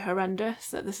unspeakably horrendous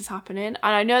that this is happening. And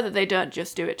I know that they don't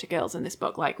just do it to girls in this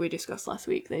book, like we discussed last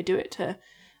week. They do it to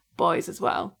boys as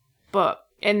well. But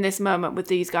in this moment with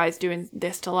these guys doing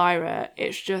this to Lyra,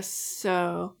 it's just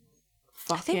so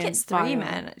fucking I think it's vile. 3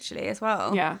 men, actually, as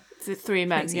well. Yeah, it's 3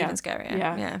 men. It's yeah. even scarier.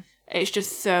 Yeah. Yeah. It's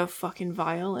just so fucking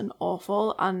vile and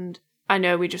awful. And I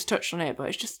know we just touched on it, but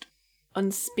it's just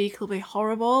unspeakably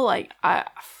horrible. Like, I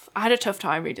had a tough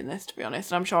time reading this, to be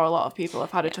honest. And I'm sure a lot of people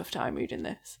have had a tough time reading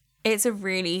this. It's a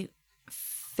really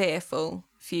fearful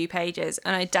few pages.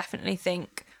 And I definitely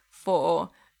think for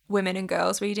women and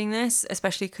girls reading this,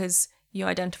 especially because you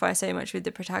identify so much with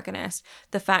the protagonist,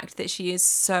 the fact that she is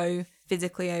so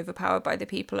physically overpowered by the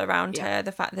people around her,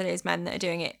 the fact that it is men that are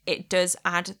doing it, it does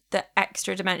add the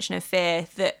extra dimension of fear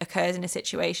that occurs in a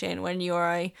situation when you're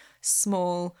a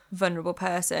small, vulnerable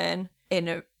person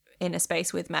in a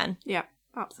space with men. Yeah,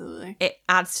 absolutely. It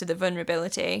adds to the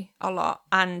vulnerability a lot,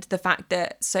 and the fact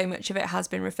that so much of it has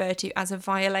been referred to as a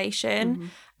violation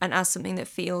and as something that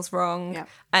feels wrong. Yeah.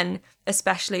 And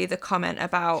especially the comment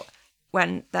about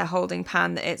when they're holding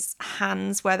Pan, that it's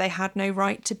hands where they had no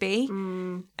right to be,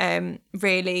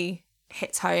 really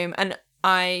hits home. And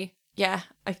I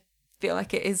feel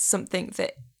like it is something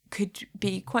that could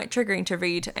be quite triggering to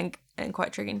read and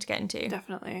quite triggering to get into.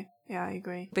 Definitely. Yeah, I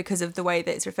agree. Because of the way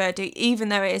that it's referred to, even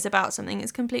though it is about something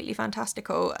that's completely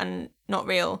fantastical and not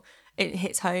real, it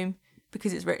hits home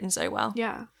because it's written so well.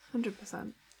 Yeah,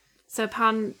 100%. So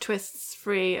Pan twists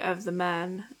free of the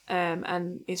men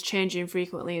and is changing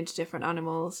frequently into different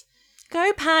animals.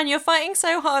 Go Pan, you're fighting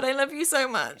so hard. I love you so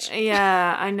much.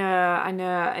 Yeah, I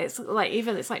know. It's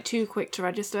like too quick to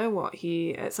register what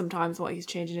sometimes what he's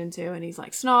changing into, and he's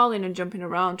like snarling and jumping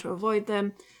around to avoid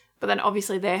them. But then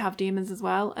obviously they have demons as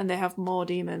well, and they have more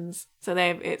demons.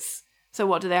 So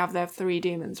what do they have? They have 3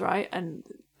 demons, right? And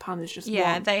Pan is just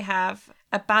one. They have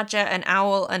a badger, an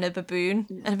owl, and a baboon.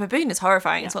 And a baboon is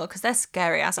horrifying as well because they're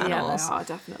scary ass animals. Yeah, they are,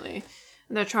 definitely.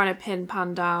 And they're trying to pin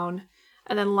Pan down.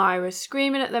 And then Lyra's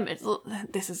screaming at them.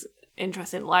 This is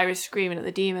interesting. Lyra's screaming at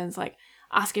the demons, like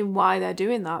asking why they're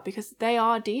doing that, because they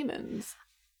are demons.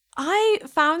 I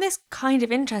found this kind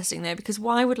of interesting though, because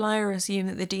why would Lyra assume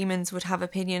that the demons would have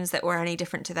opinions that were any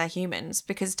different to their humans?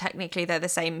 Because technically they're the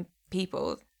same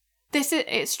people.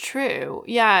 It's true.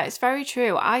 Yeah, it's very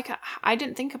true. I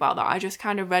didn't think about that. I just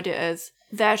kind of read it as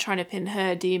they're trying to pin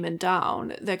her demon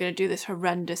down. They're going to do this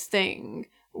horrendous thing.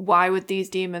 Why would these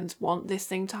demons want this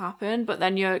thing to happen? But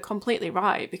then you're completely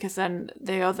right, because then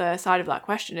the other side of that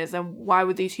question is, then why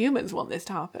would these humans want this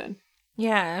to happen?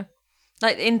 Yeah.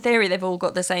 Like, in theory, they've all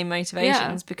got the same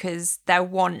motivations because they're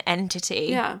one entity.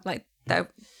 Yeah. Like,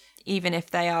 even if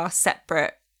they are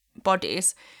separate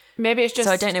bodies. Maybe it's just...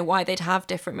 So I don't know why they'd have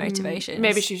different motivations.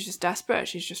 Maybe she's just desperate.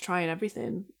 She's just trying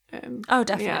everything. Oh,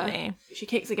 definitely. Yeah. She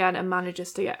kicks again and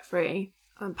manages to get free.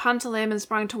 Pantalaimon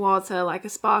sprang towards her like a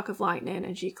spark of lightning,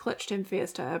 and she clutched him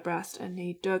fierce to her breast, and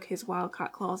he dug his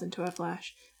wildcat claws into her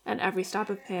flesh, and every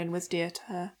stab of pain was dear to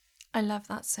her. I love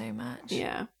that so much.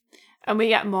 Yeah. And we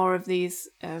get more of these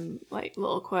like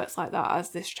little quirks like that as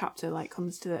this chapter like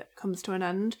comes to an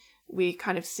end. We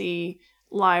kind of see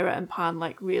Lyra and Pan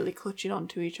like really clutching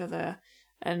onto each other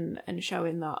and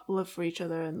showing that love for each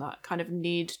other and that kind of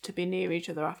need to be near each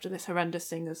other after this horrendous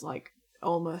thing has like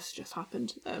almost just happened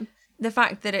to them. The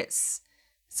fact that it's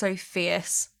so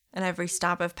fierce and every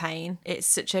stab of pain, it's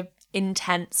such an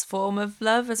intense form of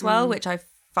love as well, which I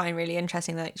find really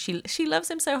interesting. Like she loves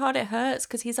him so hard it hurts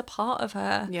because he's a part of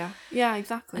her. Yeah,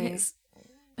 exactly.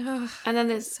 And then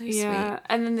this so sweet.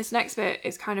 And then this next bit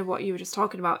is kind of what you were just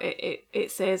talking about.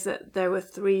 It says that there were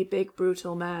 3 big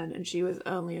brutal men and she was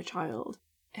only a child.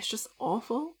 It's just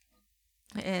awful.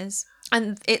 It is.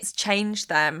 And it's changed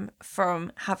them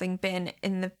from having been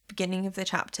in the beginning of the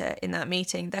chapter in that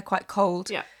meeting. They're quite cold.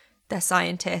 Yeah. They're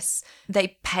scientists.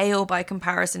 They pale by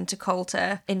comparison to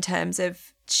Coulter in terms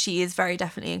of she is very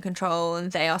definitely in control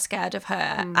and they are scared of her.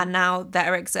 And now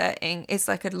they're exerting, it's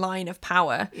like a line of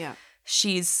power. Yeah.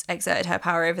 She's exerted her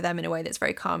power over them in a way that's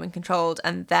very calm and controlled,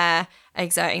 and they're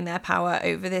exerting their power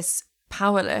over this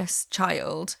powerless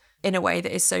child in a way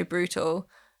that is so brutal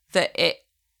that it,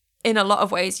 in a lot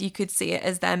of ways, you could see it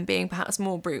as them being perhaps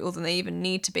more brutal than they even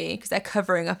need to be, because they're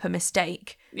covering up a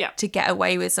mistake to get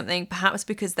away with something, perhaps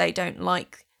because they don't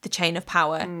like the chain of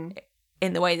power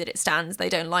in the way that it stands. They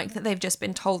don't like that they've just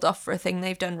been told off for a thing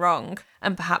they've done wrong.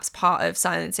 And perhaps part of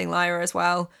silencing Lyra as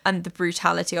well, and the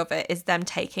brutality of it, is them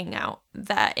taking out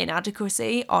their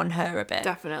inadequacy on her a bit.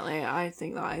 Definitely. I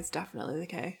think that is definitely the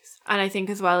case. And I think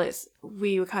as well,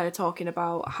 we were kind of talking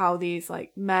about how these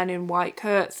like men in white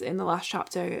coats in the last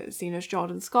chapter are seen as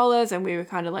Jordan scholars, and we were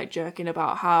kind of like joking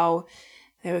about how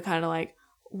they were kind of like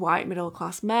white middle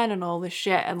class men and all this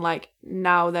shit, and like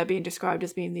now they're being described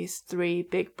as being these three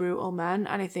big brutal men.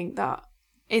 And I think that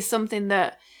is something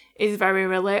that is very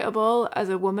relatable as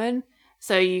a woman.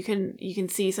 So you can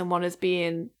see someone as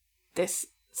being this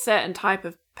certain type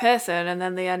of person, and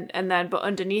then but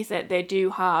underneath it they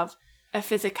do have a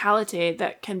physicality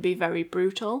that can be very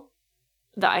brutal,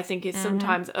 that I think is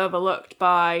sometimes overlooked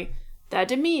by their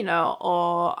demeanor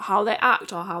or how they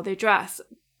act or how they dress.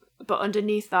 But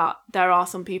underneath that, there are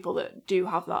some people that do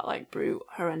have that like brute,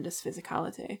 horrendous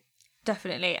physicality.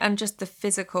 Definitely. And just the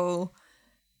physical,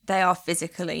 they are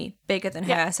physically bigger than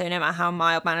her. So no matter how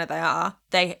mild-mannered they are,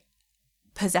 they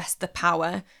possess the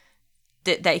power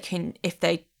that they can, if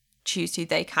they choose to,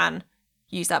 they can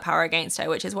use that power against her,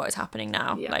 which is what is happening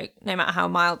now. Yeah. Like, no matter how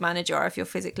mild-mannered you are, if you're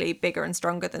physically bigger and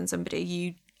stronger than somebody,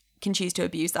 you can choose to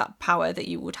abuse that power that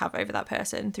you would have over that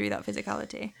person through that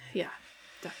physicality. Yeah,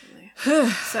 definitely.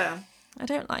 So I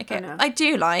don't like it. know. I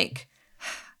do like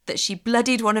that she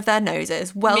bloodied one of their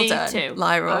noses. Well Me done, too.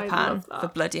 Lyra I or Pan, love that. for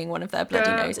bloodying one of their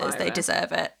bloody Go, noses. They Lyra.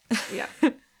 deserve it. Yeah.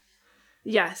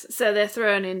 Yes, so they're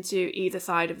thrown into either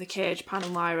side of the cage, Pan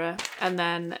and Lyra, and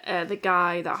then the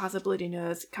guy that has a bloody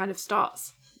nose kind of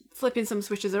starts flipping some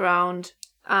switches around,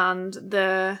 and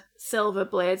the silver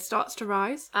blade starts to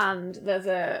rise. And there's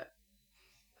a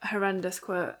horrendous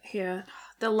quote here.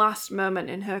 The last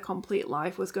moment in her complete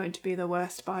life was going to be the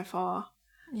worst by far.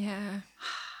 Yeah.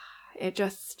 It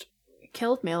just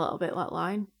killed me a little bit, that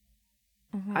line.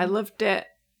 Mm-hmm. I loved it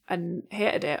and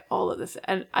hated it all at this,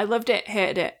 and I loved it,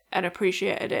 hated it, and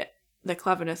appreciated it, the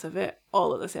cleverness of it,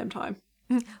 all at the same time.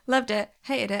 Loved it,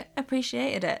 hated it,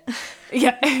 appreciated it.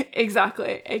 Yeah,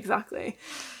 exactly.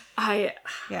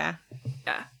 Yeah.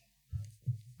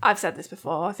 I've said this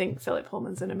before. I think Philip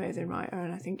Pullman's an amazing writer,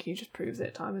 and I think he just proves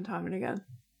it time and time and again.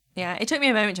 Yeah, it took me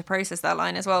a moment to process that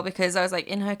line as well, because I was like,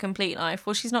 in her complete life,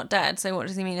 well, she's not dead, so what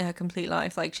does he mean in her complete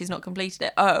life? Like, she's not completed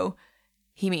it. Oh,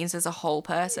 he means as a whole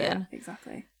person. Yeah,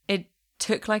 exactly. It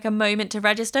took like a moment to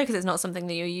register, because it's not something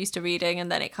that you're used to reading,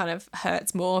 and then it kind of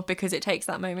hurts more because it takes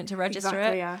that moment to register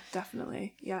Exactly, it. yeah,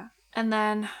 definitely, yeah. And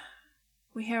then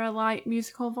we hear a light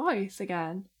musical voice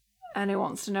again, and it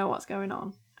wants to know what's going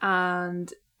on.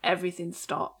 And everything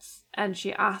stops, and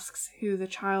she asks who the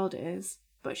child is,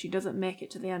 but she doesn't make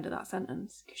it to the end of that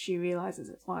sentence because she realises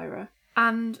it's Lyra.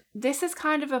 And this is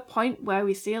kind of a point where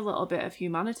we see a little bit of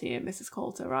humanity in Mrs.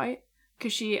 Coulter, right?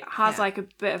 Because she has like a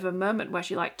bit of a moment where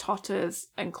she like totters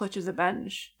and clutches a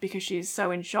bench because she's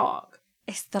so in shock.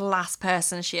 It's the last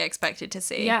person she expected to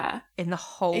see in the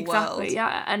whole world. Exactly,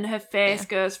 yeah. And her face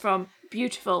goes from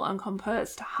beautiful and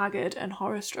composed to haggard and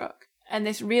horror-struck. And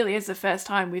this really is the first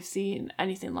time we've seen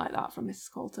anything like that from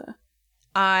Mrs. Coulter.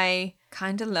 I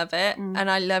kind of love it.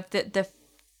 And I love that the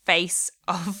face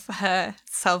of her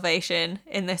salvation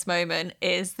in this moment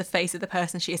is the face of the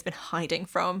person she has been hiding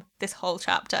from this whole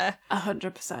chapter.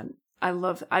 100%. I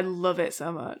love it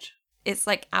so much. It's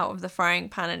like out of the frying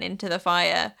pan and into the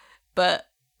fire, but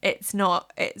it's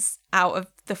not. It's out of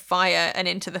the fire and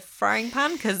into the frying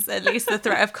pan, because at least the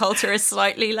threat of Coulter is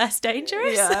slightly less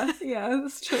dangerous. Yeah,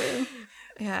 that's true.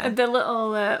 Yeah. And the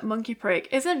little monkey prick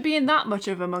isn't being that much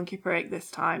of a monkey prick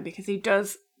this time, because he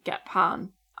does get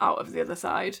Pan out of the other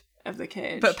side of the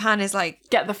cage. But Pan is like,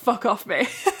 get the fuck off me.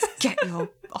 get your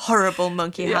horrible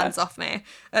monkey hands off me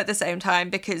at the same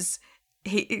time, because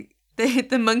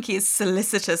the monkey's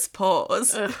solicitous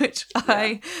pause, which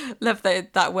I love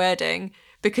that wording,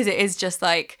 because it is just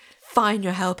like, fine,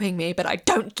 you're helping me, but I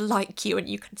don't like you and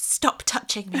you can stop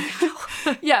touching me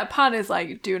now. Yeah, Pan is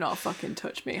like, do not fucking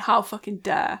touch me. How fucking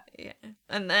dare. Yeah.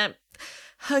 And they're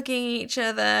hugging each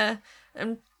other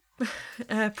and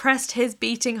pressed his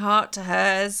beating heart to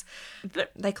hers.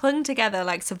 But they clung together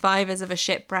like survivors of a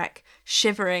shipwreck,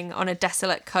 shivering on a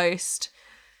desolate coast.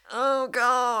 Oh,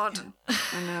 God.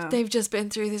 I know. They've just been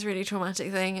through this really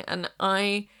traumatic thing, and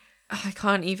I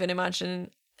can't even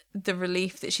imagine the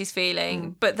relief that she's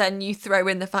feeling, but then you throw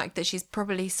in the fact that she's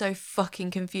probably so fucking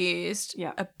confused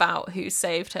about who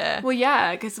saved her. Well,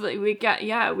 yeah, because we get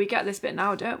this bit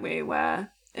now, don't we,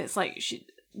 where it's like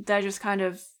they're just kind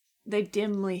of, they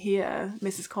dimly hear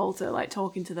Mrs. Coulter like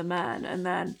talking to the men, and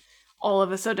then all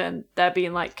of a sudden they're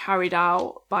being like carried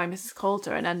out by Mrs.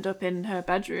 Coulter and end up in her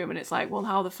bedroom, and it's like, well,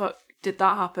 how the fuck did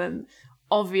that happen?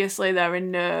 Obviously they're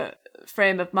in no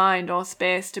frame of mind or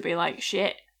space to be like,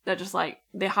 shit. They're just like,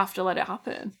 they have to let it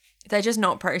happen. They're just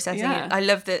not processing it. I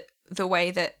love that the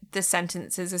way that the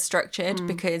sentences are structured,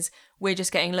 because we're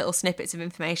just getting little snippets of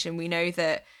information. We know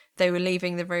that they were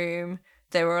leaving the room,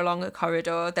 they were along a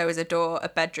corridor, there was a door, a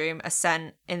bedroom, a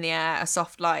scent in the air, a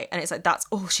soft light, and it's like, that's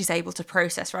all she's able to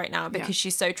process right now because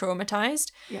she's so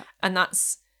traumatized. Yeah. And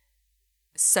that's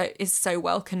so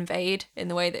well conveyed in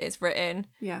the way that it's written.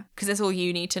 Yeah. Because that's all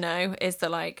you need to know is the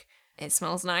like, it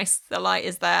smells nice, the light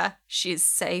is there, she's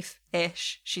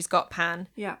safe-ish, she's got Pan.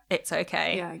 Yeah. It's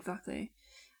okay. Yeah, exactly.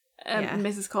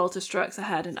 Mrs. Coulter strokes her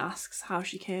head and asks how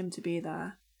she came to be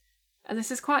there. And this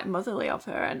is quite motherly of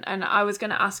her. And I was going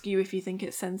to ask you if you think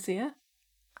it's sincere.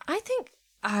 I think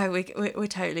we're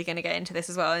totally going to get into this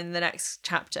as well in the next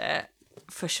chapter,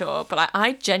 for sure. But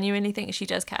I genuinely think she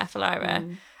does care for Lyra.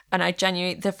 And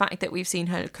the fact that we've seen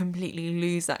her completely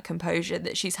lose that composure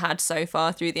that she's had so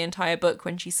far through the entire book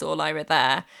when she saw Lyra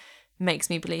there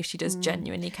makes me believe she does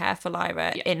genuinely care for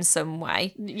Lyra in some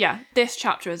way. Yeah, this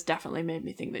chapter has definitely made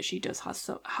me think that she does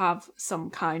have some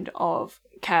kind of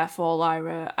care for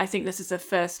Lyra. I think this is the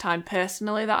first time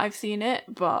personally that I've seen it,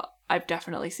 but I've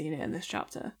definitely seen it in this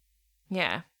chapter.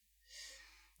 Yeah,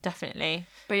 definitely.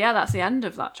 But yeah, that's the end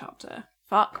of that chapter.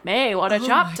 Fuck me, what a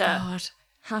chapter. Oh my God.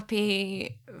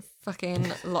 Happy fucking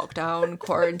lockdown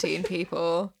quarantine,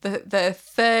 people. The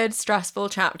third stressful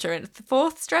chapter and the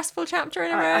fourth stressful chapter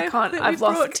in a row. I can't. I've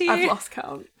lost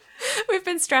count. We've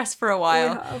been stressed for a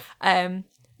while.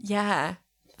 Yeah.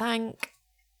 Thank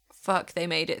fuck they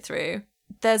made it through.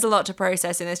 There's a lot to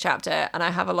process in this chapter, and I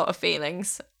have a lot of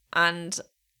feelings. And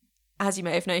as you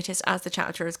may have noticed, as the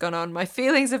chapter has gone on, my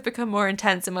feelings have become more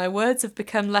intense and my words have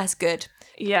become less good.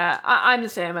 Yeah, I'm the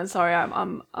same. I'm sorry,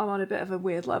 I'm on a bit of a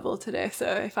weird level today, so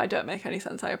if I don't make any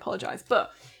sense, I apologise.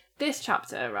 But this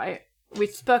chapter, right, we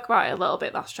spoke about it a little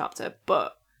bit last chapter,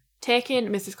 but taking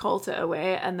Mrs. Coulter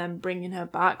away and then bringing her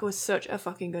back was such a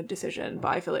fucking good decision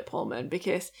by Philip Pullman,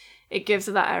 because it gives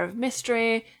her that air of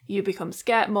mystery. You become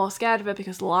more scared of her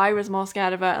because Lyra's more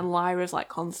scared of her, and Lyra's like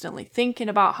constantly thinking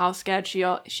about how scared she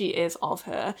is of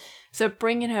her. So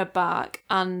bringing her back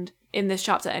and in this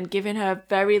chapter and giving her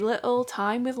very little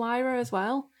time with Lyra as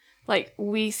well. Like,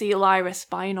 we see Lyra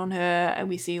spying on her and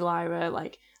we see Lyra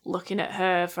like looking at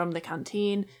her from the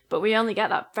canteen, but we only get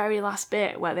that very last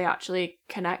bit where they actually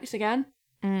connect again.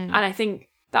 And I think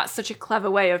that's such a clever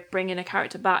way of bringing a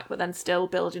character back but then still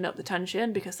building up the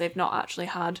tension, because they've not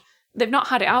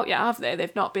had it out yet, have they?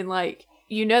 They've not been like,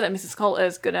 you know that Mrs.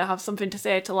 Coulter's gonna have something to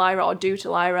say to Lyra or do to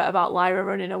Lyra about Lyra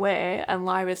running away and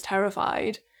Lyra's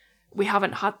terrified. We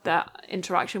haven't had that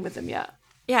interaction with them yet.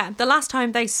 Yeah, the last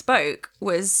time they spoke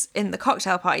was in the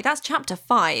cocktail party. That's chapter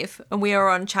 5, and we are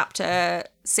on chapter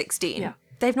 16. Yeah.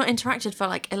 They've not interacted for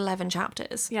like 11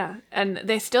 chapters. Yeah, and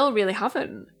they still really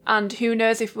haven't. And who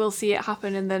knows if we'll see it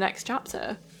happen in the next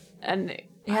chapter. And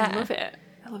I love it.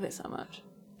 I love it so much.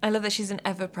 I love that she's an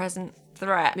ever-present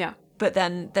threat. Yeah. But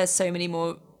then there's so many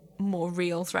more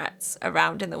real threats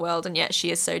around in the world, and yet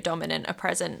she is so dominant a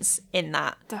presence in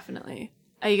that. Definitely.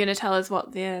 Are you going to tell us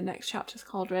what the next chapter's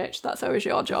called, Rach? That's always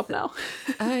your job now.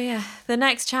 Oh, yeah. The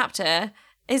next chapter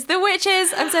is the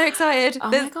witches. I'm so excited.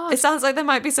 Oh, my God. It sounds like there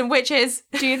might be some witches.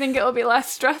 Do you think it'll be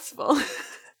less stressful?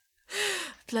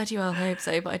 Bloody well hope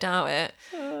so, but I doubt it.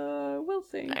 We'll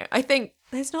see. No, I think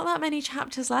there's not that many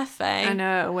chapters left, Faye. I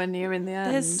know, we're near in the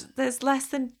end. There's less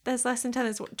than 10.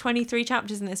 There's 23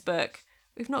 chapters in this book.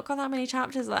 We've not got that many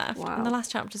chapters left. Wow. And the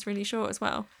last chapter's really short as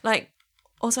well. Like,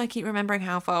 also, I keep remembering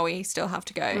how far we still have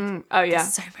to go. Oh, yeah.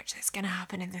 There's so much that's going to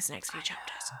happen in this next few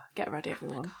chapters. Get ready,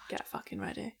 everyone. Get fucking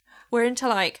ready. We're into,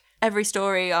 like, every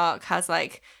story arc has,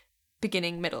 like,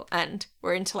 beginning, middle, end.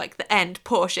 We're into, like, the end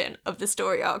portion of the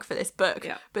story arc for this book.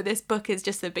 Yeah. But this book is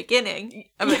just the beginning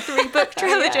of a 3-book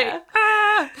trilogy. Yeah.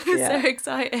 Ah! I'm so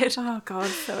excited. Oh, God,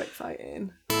 so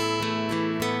exciting.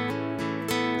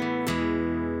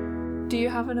 Do you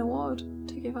have an award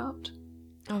to give out?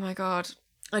 Oh, my God.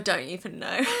 I don't even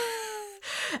know.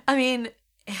 I mean,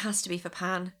 it has to be for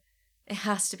Pan. It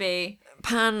has to be.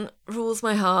 Pan rules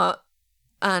my heart,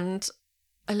 and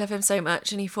I love him so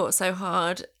much, and he fought so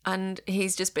hard, and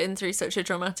he's just been through such a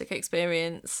dramatic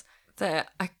experience that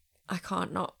I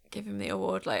can't not give him the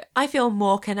award. Like, I feel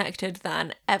more connected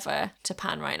than ever to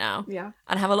Pan right now. Yeah.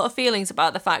 And I have a lot of feelings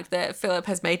about the fact that Philip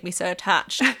has made me so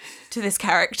attached to this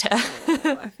character.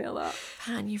 Oh, I feel that.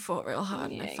 Pan, you fought real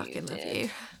hard and Yeah, I fucking you love did. you.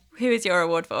 Who is your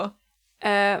award for?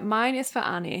 Mine is for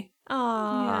Annie.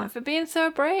 Aww. Yeah, for being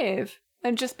so brave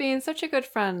and just being such a good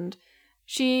friend.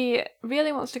 She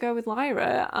really wants to go with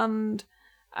Lyra, and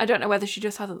I don't know whether she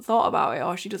just hasn't thought about it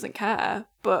or she doesn't care,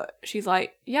 but she's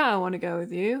like, yeah, I want to go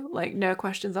with you. Like, no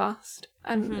questions asked.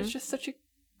 And it's just such a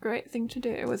great thing to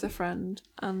do as a friend.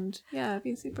 And yeah,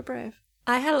 being super brave.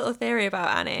 I had a little theory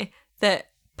about Annie that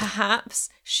perhaps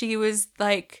she was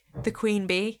like the queen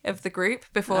bee of the group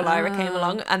before Lyra came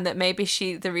along, and that maybe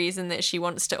the reason that she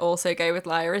wants to also go with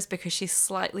Lyra is because she's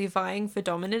slightly vying for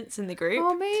dominance in the group.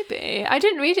 Oh, maybe. I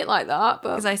didn't read it like that, but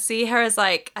Because I see her as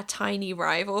like a tiny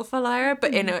rival for Lyra,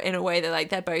 but in a way that like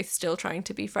they're both still trying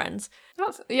to be friends.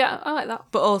 yeah, I like that.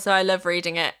 But also I love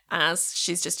reading it as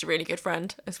she's just a really good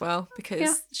friend as well,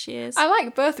 because she is. I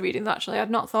like both readings, actually. I'd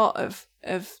not thought of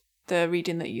the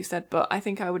reading that you said, but I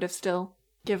think I would have still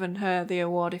given her the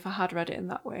award if I had read it in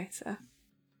that way, so...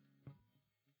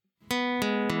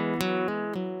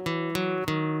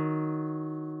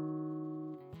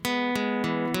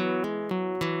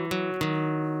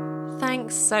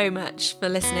 Thanks so much for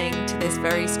listening to this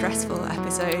very stressful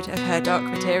episode of Her Dark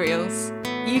Materials.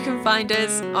 You can find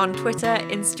us on Twitter,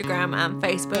 Instagram and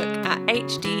Facebook at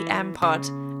HDMpod,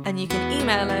 and you can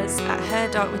email us at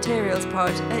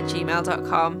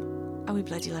herdarkmaterialspod@gmail.com. And we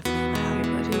bloody love an email.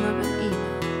 Bloody love an email.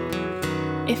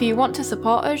 If you want to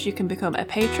support us, you can become a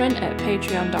patron at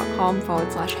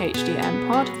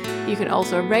patreon.com/HDMpod. You can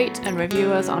also rate and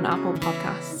review us on Apple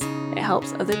Podcasts. It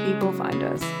helps other people find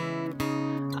us.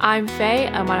 I'm Faye,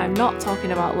 and when I'm not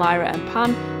talking about Lyra and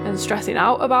Pan and stressing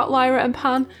out about Lyra and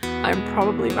Pan, I'm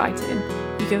probably writing.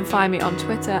 You can find me on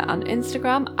Twitter and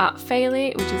Instagram at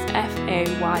Fayle, which is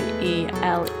FAYELE.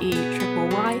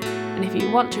 And if you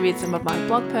want to read some of my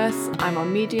blog posts, I'm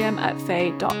on Medium at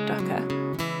faye.ducker.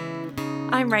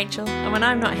 I'm Rachel, and when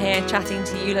I'm not here chatting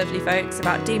to you lovely folks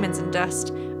about demons and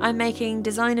dust, I'm making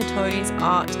designer toys,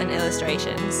 art and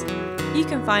illustrations. You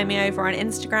can find me over on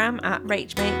Instagram at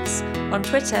RachMakes, on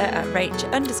Twitter at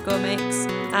Rach_makes,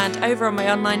 and over on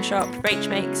my online shop,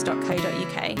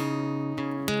 rachmakes.co.uk.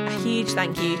 A huge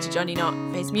thank you to Johnny Knott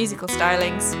for his musical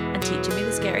stylings and teaching me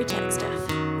the scary tech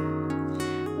stuff.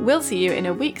 We'll see you in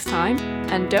a week's time,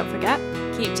 and don't forget,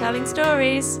 Keep telling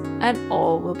stories, and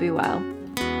all will be well.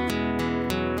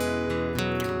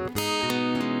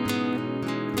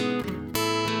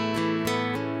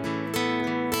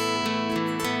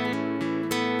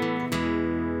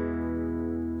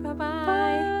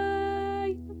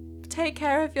 Take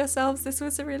care of yourselves. This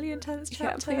was a really intense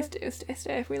chapter. Yeah, please do. Stay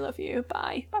safe. We love you.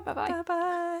 Bye. Bye. Bye. Bye. Bye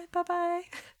bye. Bye bye.